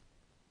 trials.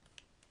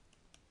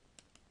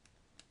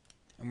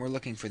 And we're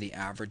looking for the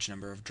average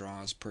number of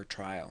draws per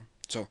trial.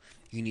 So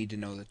you need to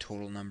know the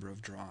total number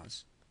of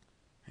draws.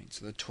 Right?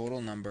 So the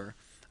total number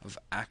of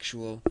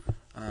actual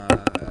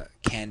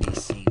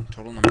candies seen,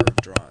 total number of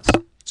draws.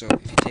 So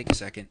if you take a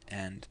second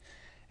and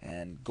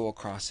go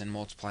across and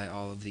multiply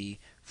all of the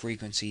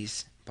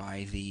frequencies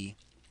by the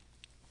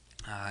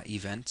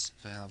events.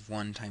 So I have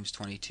 1 times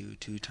 22,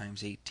 2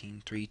 times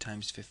 18, 3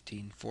 times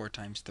 15, 4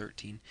 times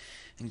 13,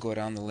 and go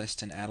down the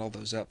list and add all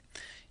those up.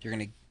 You're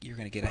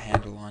gonna get a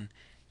handle on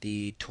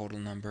the total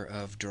number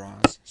of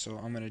draws. So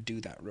I'm gonna do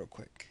that real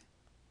quick.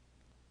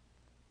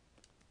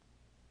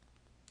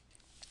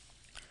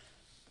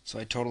 So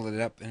I totaled it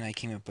up and I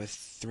came up with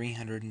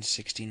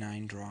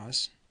 369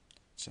 draws.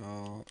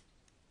 So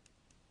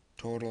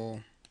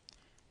total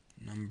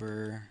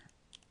number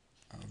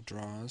of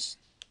draws.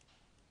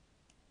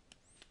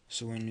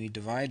 So when we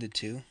divide the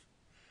two,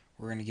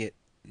 we're going to get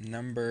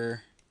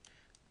number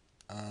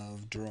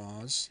of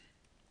draws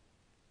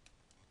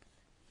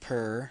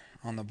per,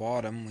 on the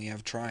bottom we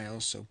have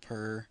trials, so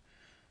per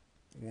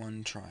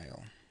one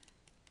trial.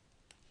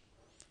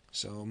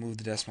 So move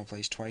the decimal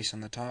place twice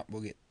on the top,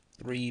 we'll get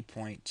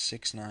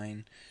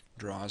 3.69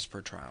 draws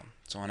per trial.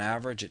 So on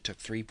average it took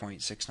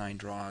 3.69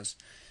 draws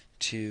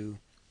to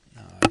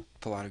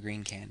pull out a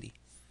green candy.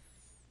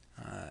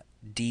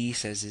 D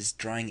says, is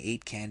drawing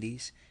 8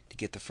 candies to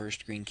get the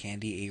first green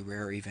candy a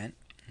rare event?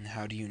 And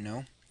how do you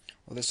know?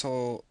 Well, this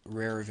whole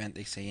rare event,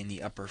 they say in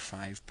the upper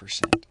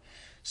 5%.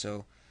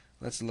 So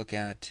let's look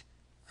at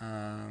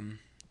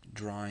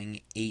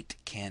drawing 8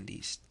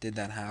 candies. Did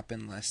that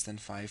happen less than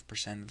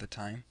 5% of the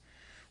time?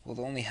 Well,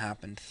 it only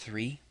happened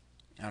 3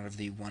 out of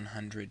the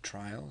 100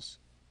 trials.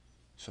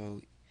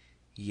 So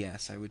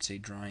yes, I would say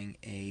drawing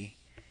a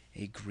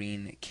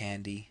green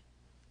candy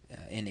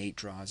in 8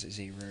 draws is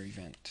a rare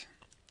event.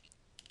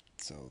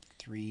 So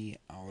 3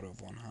 out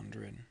of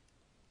 100.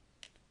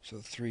 So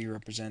 3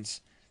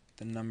 represents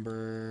the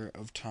number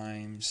of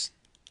times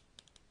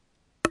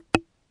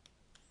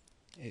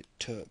it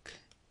took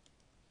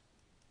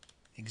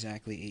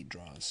exactly 8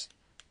 draws.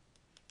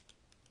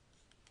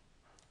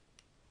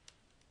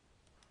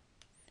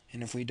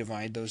 And if we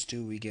divide those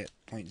two, we get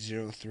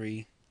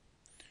 0.03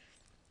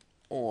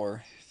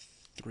 or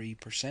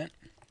 3%.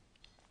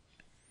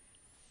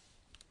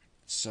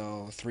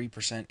 So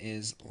 3%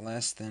 is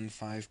less than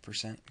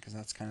 5%, because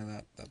that's kind of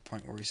that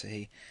point where we say,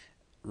 hey,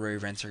 rare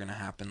events are going to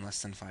happen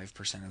less than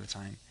 5% of the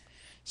time.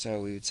 So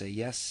we would say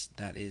yes,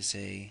 that is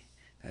a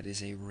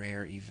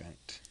rare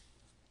event.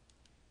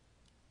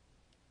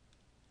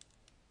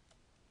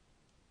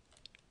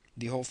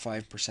 The whole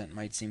 5%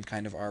 might seem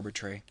kind of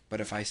arbitrary, but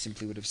if I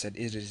simply would have said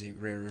it is a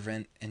rare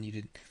event, and you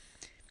did,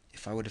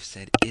 if I would have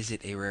said is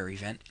it a rare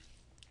event,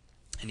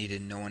 and you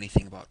didn't know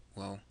anything about,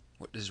 well,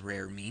 what does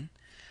rare mean?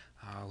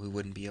 We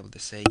wouldn't be able to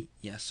say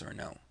yes or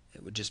no.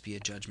 It would just be a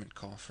judgment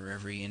call for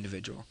every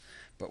individual.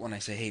 But when I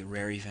say, hey,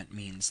 rare event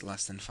means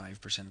less than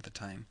 5% of the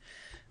time,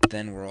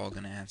 then we're all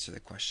going to answer the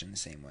question the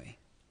same way.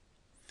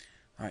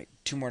 Alright,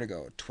 2 more to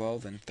go,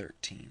 12 and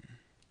 13.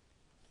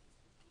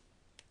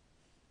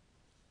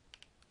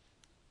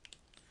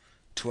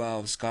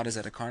 12, Scott is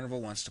at a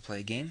carnival, wants to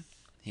play a game.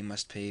 He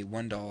must pay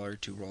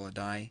 $1 to roll a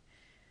die.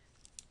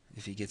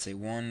 If he gets a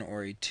 1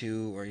 or a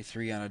 2 or a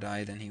 3 on a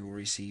die, then he will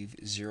receive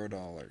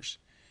 $0.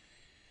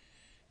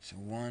 So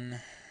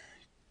 1,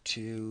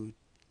 2,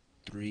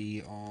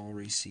 3 all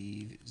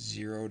receive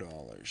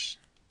 $0.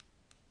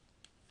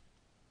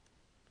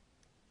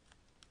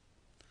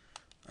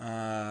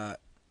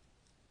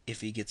 If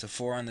he gets a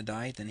 4 on the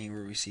die, then he will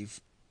receive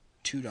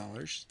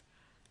 $2.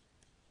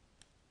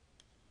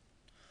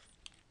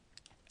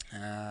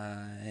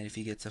 And if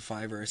he gets a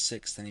 5 or a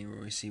 6, then he will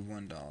receive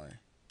 $1.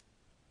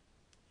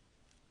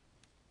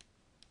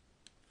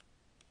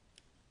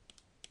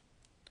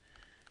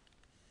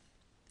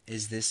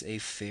 Is this a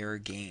fair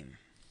game?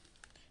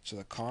 So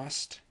the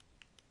cost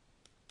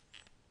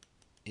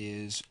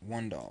is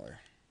 $1.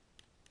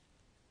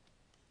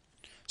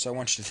 So I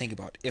want you to think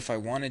about, if I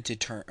wanted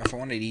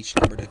each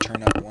number to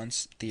turn up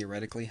once,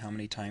 theoretically, how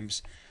many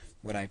times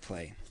would I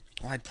play?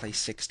 Well, I'd play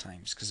 6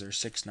 times, because there are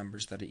 6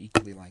 numbers that are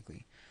equally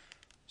likely.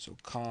 So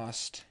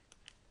cost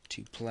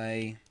to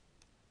play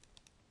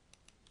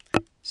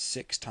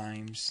 6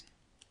 times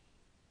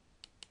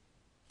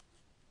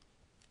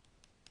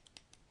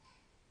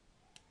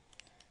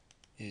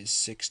is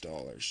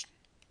 $6.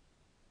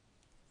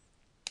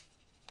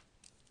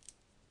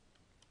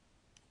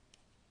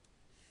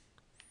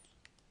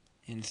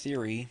 In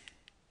theory,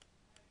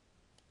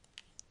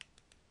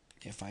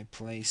 if I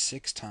play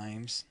 6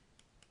 times,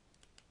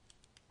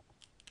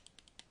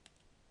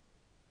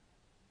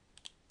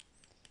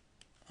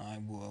 I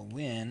will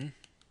win.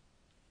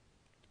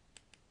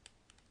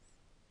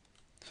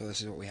 So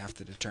this is what we have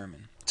to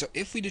determine. So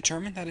if we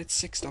determine that it's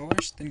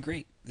 $6, then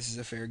great, this is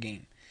a fair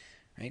game,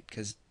 right?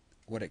 Because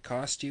what it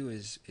cost you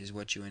is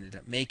what you ended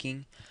up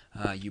making.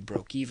 You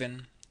broke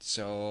even,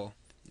 so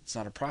it's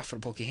not a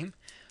profitable game,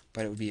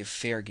 but it would be a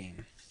fair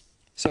game.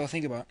 So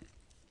think about,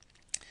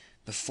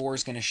 the 4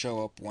 is going to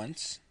show up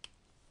once.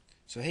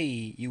 So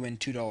hey, you win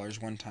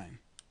 $2 one time.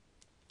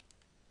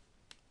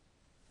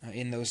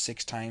 In those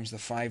 6 times, the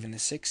 5 and the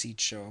 6 each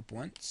show up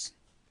once.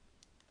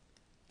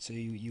 So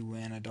you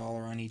win $1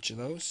 on each of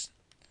those.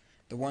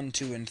 The 1,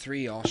 2, and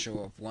 3 all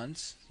show up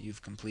once.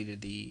 You've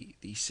completed the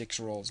 6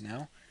 rolls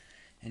now.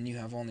 And you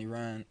have only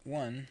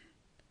won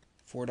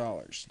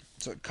 $4.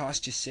 So it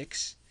cost you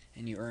 6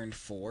 and you earned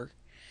 4.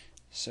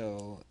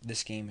 So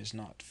this game is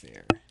not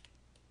fair.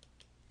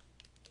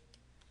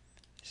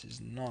 This is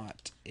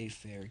not a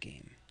fair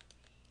game.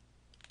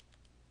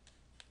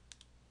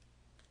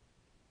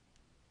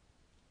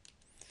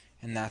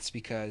 And that's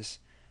because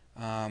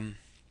if you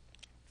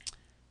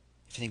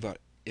think about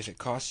it, if it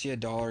costs you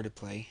 $1 to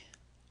play,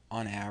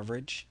 on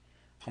average,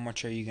 how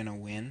much are you going to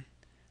win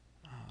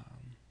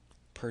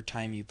per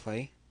time you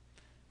play?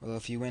 Well,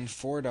 if you win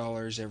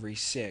 $4 every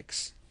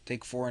 6,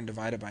 take 4 and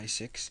divide it by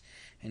 6,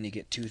 and you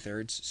get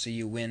 2/3. So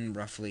you win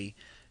roughly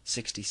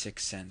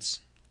 66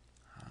 cents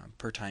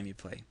per time you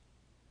play.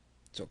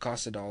 So it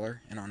costs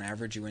 $1, and on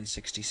average you win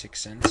 66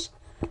 cents.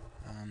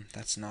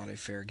 That's not a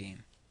fair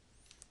game.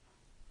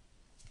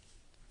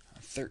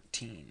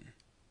 13.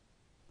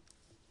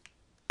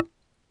 So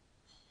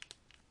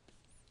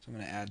I'm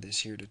going to add this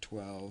here to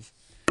 12.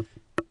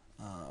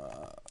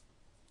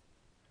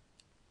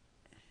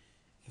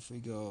 If we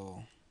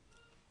go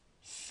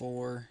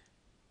 4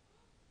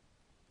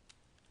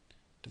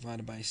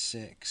 divided by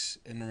 6,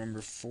 and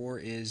remember 4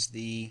 is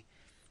the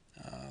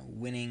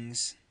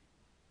winnings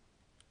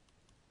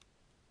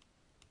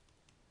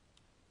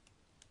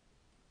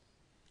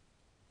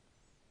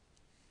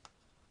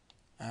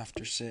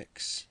after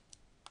 6.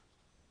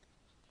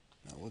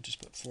 No, we'll just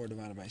put 4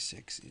 divided by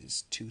 6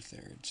 is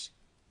 2/3.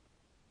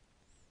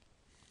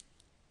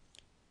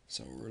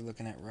 So we're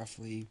looking at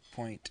roughly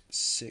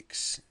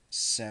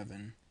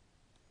 $0.67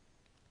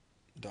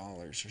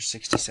 or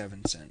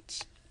 67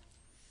 cents.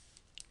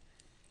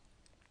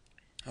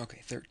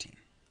 Okay, 13.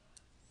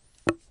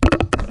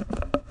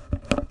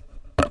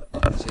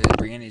 So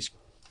Brienne is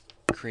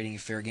creating a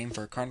fair game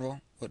for a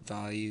carnival. What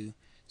value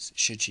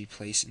should she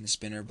place in the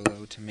spinner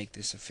below to make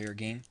this a fair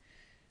game?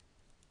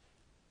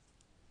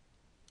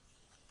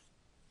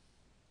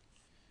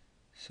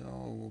 So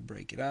we'll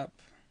break it up.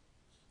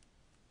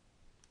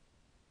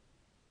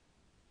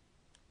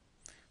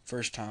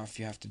 First off,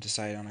 you have to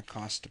decide on a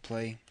cost to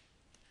play.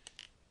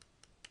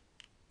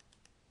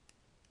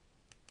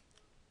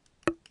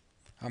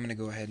 I'm going to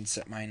go ahead and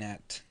set mine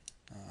at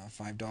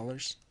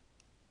 $5.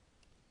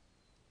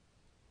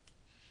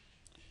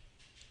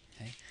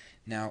 Okay.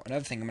 Now,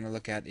 another thing I'm going to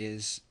look at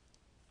is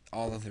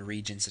all of the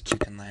regions that you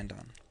can land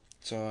on.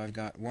 So I've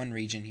got one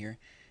region here.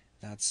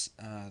 That's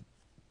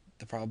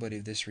the probability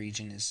of this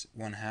region is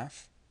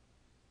 1/2.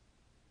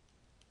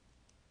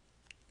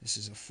 This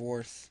is a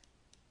 1/4.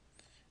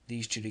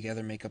 These two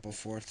together make up a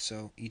 1/4,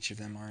 so each of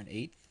them are an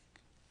 1/8.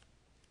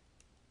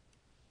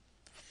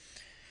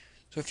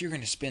 So if you're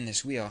going to spin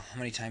this wheel, how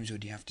many times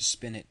would you have to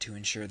spin it to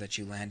ensure that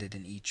you landed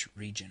in each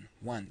region?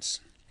 Once.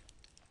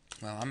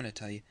 Well, I'm going to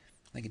tell you,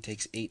 I think it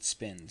takes 8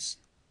 spins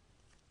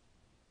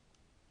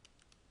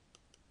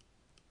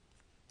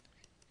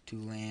to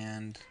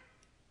land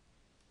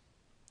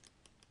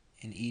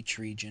in each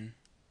region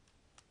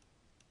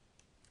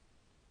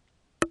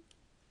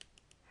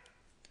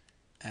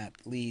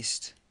at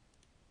least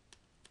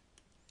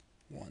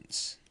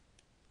once.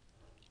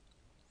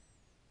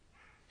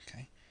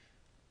 Okay,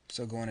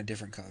 so go on a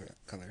different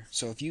color.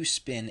 So if you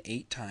spin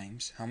 8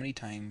 times, how many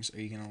times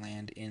are you going to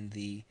land in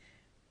the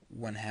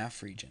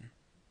 1/2 region?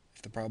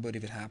 If the probability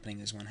of it happening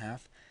is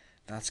 1/2,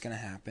 that's going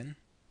to happen.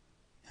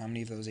 How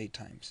many of those 8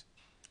 times?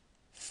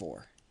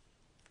 4.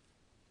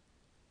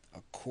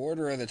 A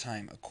quarter of the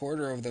time, a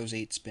quarter of those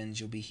 8 spins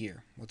you'll be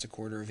here. What's a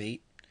quarter of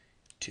 8?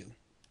 2.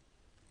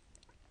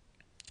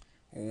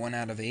 1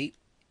 out of 8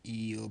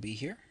 you'll be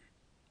here.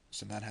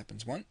 So that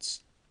happens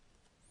once,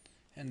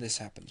 and this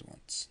happens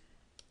once.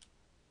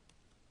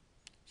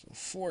 So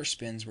 4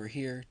 spins were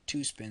here,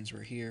 2 spins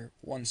were here,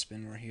 1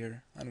 spin were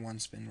here, and 1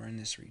 spin were in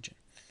this region.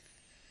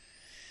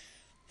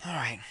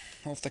 Alright,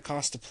 well, if the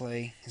cost to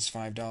play is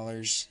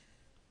 $5,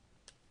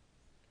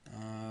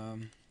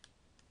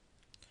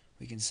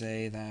 we can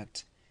say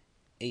that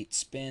 8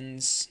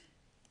 spins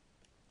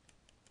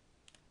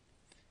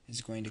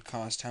is going to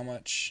cost how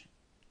much?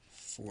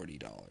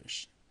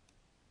 $40.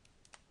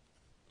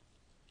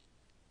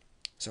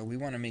 So we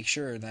want to make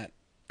sure that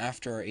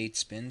after our 8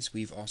 spins,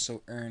 we've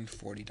also earned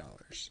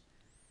 $40.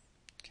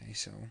 Okay,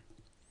 so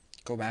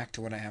go back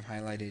to what I have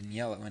highlighted in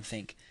yellow and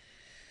think,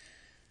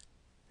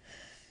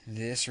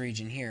 this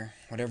region here,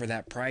 whatever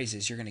that prize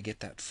is, you're going to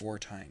get that 4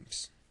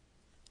 times.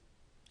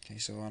 Okay,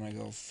 so when I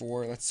go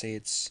 4, let's say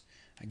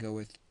I go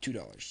with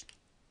 $2.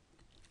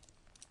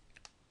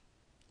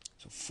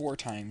 So 4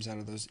 times out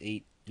of those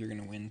 8, you're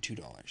going to win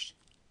 $2.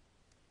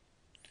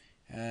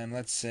 And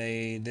let's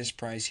say this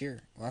prize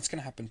here, well, that's going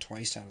to happen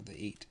twice out of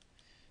the 8.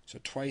 So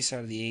twice out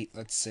of the 8,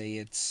 let's say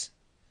it's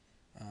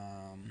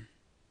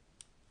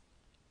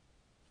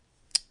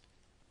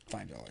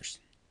 $5.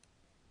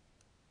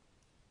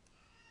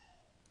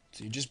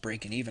 So you're just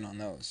breaking even on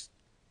those.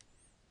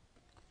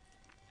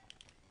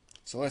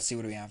 So let's see,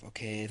 what do we have?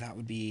 Okay, that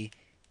would be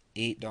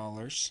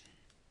 $8.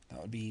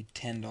 That would be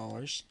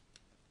 $10.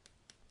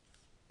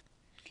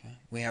 Okay,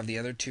 we have the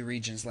other 2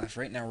 regions left.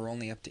 Right now we're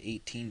only up to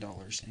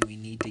 $18, and we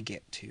need to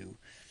get to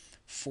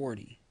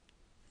 40.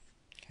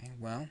 Okay,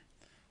 well,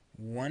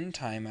 1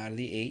 time out of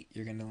the 8,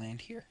 you're going to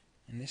land here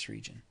in this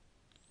region.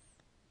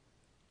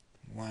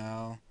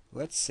 Well,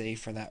 let's say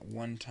for that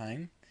 1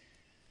 time,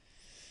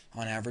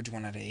 on average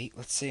 1 out of 8,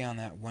 let's say on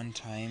that 1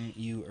 time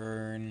you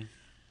earn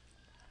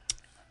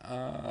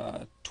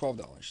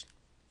 $12.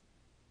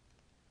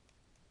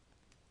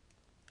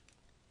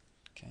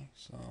 Okay,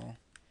 so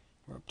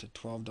we're up to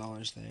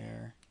 $12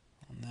 there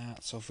on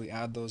that. So if we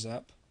add those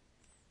up,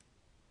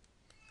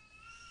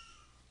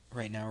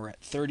 right now we're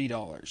at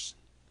 $30.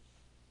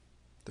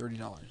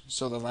 $30.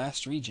 So the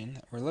last region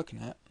that we're looking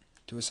at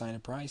to assign a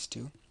prize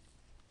to,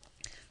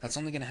 that's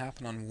only going to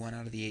happen on 1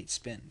 out of the 8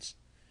 spins.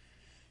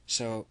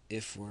 So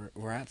if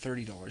we're at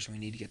 $30 and we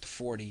need to get to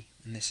 40,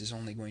 and this is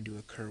only going to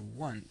occur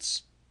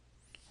once,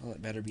 well,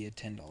 it better be a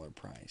 $10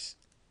 prize.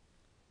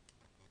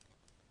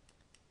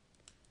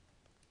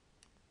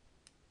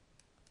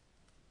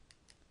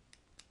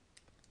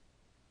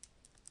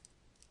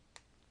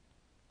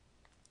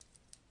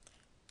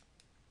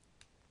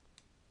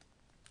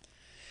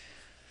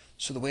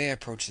 So the way I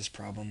approached this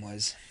problem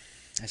was,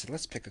 I said,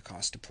 let's pick a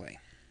cost to play.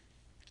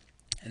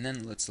 And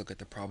then let's look at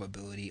the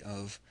probability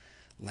of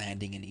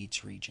landing in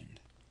each region.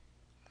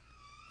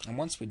 And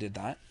once we did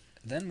that,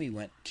 then we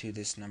went to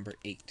this number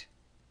 8.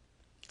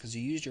 Because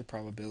you used your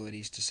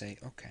probabilities to say,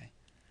 okay,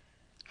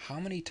 how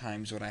many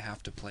times would I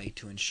have to play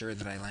to ensure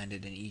that I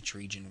landed in each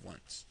region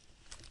once?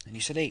 And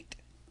you said 8.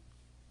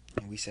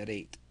 And we said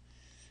 8.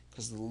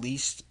 Because the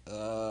least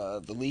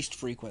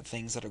frequent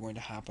things that are going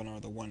to happen are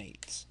the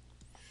 1/8s.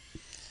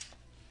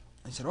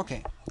 I said,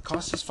 okay, it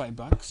costs us $5,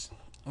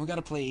 and we got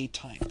to play 8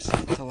 times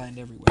to land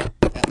everywhere,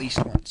 at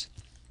least once.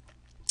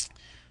 So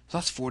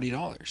that's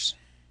 $40.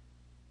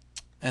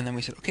 And then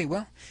we said, okay,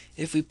 well,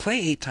 if we play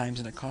 8 times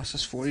and it costs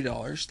us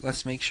 $40,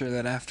 let's make sure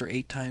that after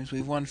 8 times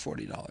we've won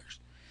 $40.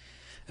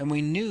 And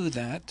we knew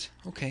that,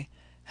 okay,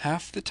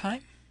 half the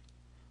time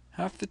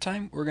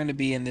we're going to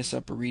be in this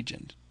upper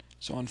region.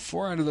 So on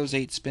 4 out of those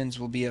 8 spins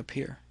we'll be up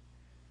here.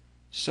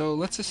 So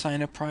let's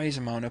assign a prize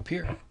amount up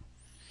here.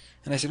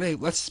 And I said, hey,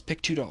 let's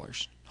pick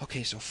 $2.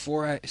 Okay, so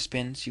 4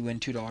 spins, you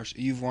win $2.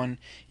 You've won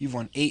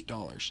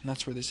 $8, and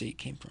that's where this 8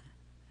 came from.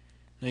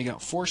 Now you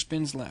got 4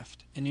 spins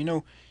left, and you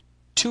know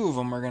 2 of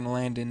them are going to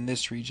land in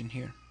this region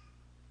here.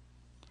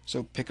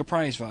 So pick a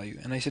prize value,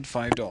 and I said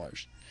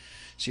 $5.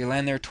 So you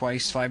land there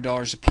twice,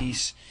 $5 a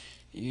piece.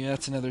 Yeah,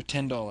 that's another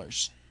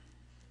 $10.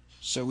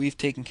 So we've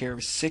taken care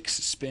of 6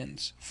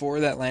 spins.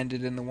 4 that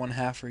landed in the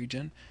 1/2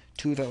 region,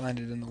 2 that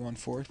landed in the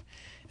 1/4,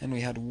 and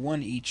we had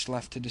 1 each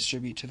left to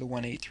distribute to the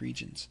 1/8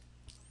 regions.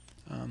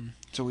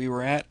 So we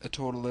were at a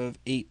total of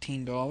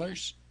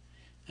 $18,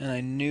 and I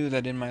knew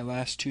that in my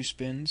last 2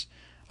 spins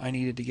I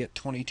needed to get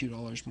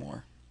 $22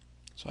 more.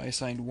 So I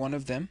assigned one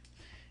of them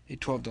a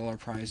 $12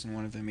 prize and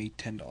one of them a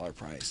 $10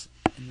 prize.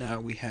 And now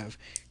we have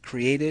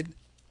created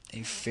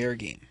a fair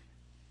game.